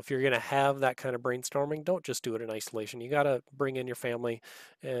 if you're going to have that kind of brainstorming, don't just do it in isolation. You got to bring in your family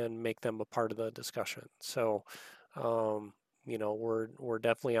and make them a part of the discussion. So, we're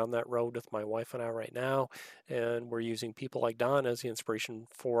definitely on that road with my wife and I right now, and we're using people like Don as the inspiration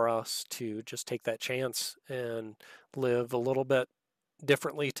for us to just take that chance and live a little bit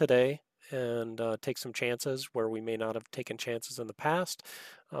differently today, and take some chances where we may not have taken chances in the past,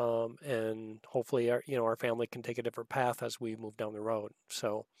 and hopefully our family can take a different path as we move down the road.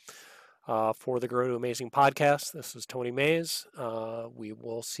 So for the Grow to Amazing podcast, this is Tony Mays. We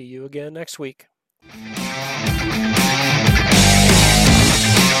will see you again next week.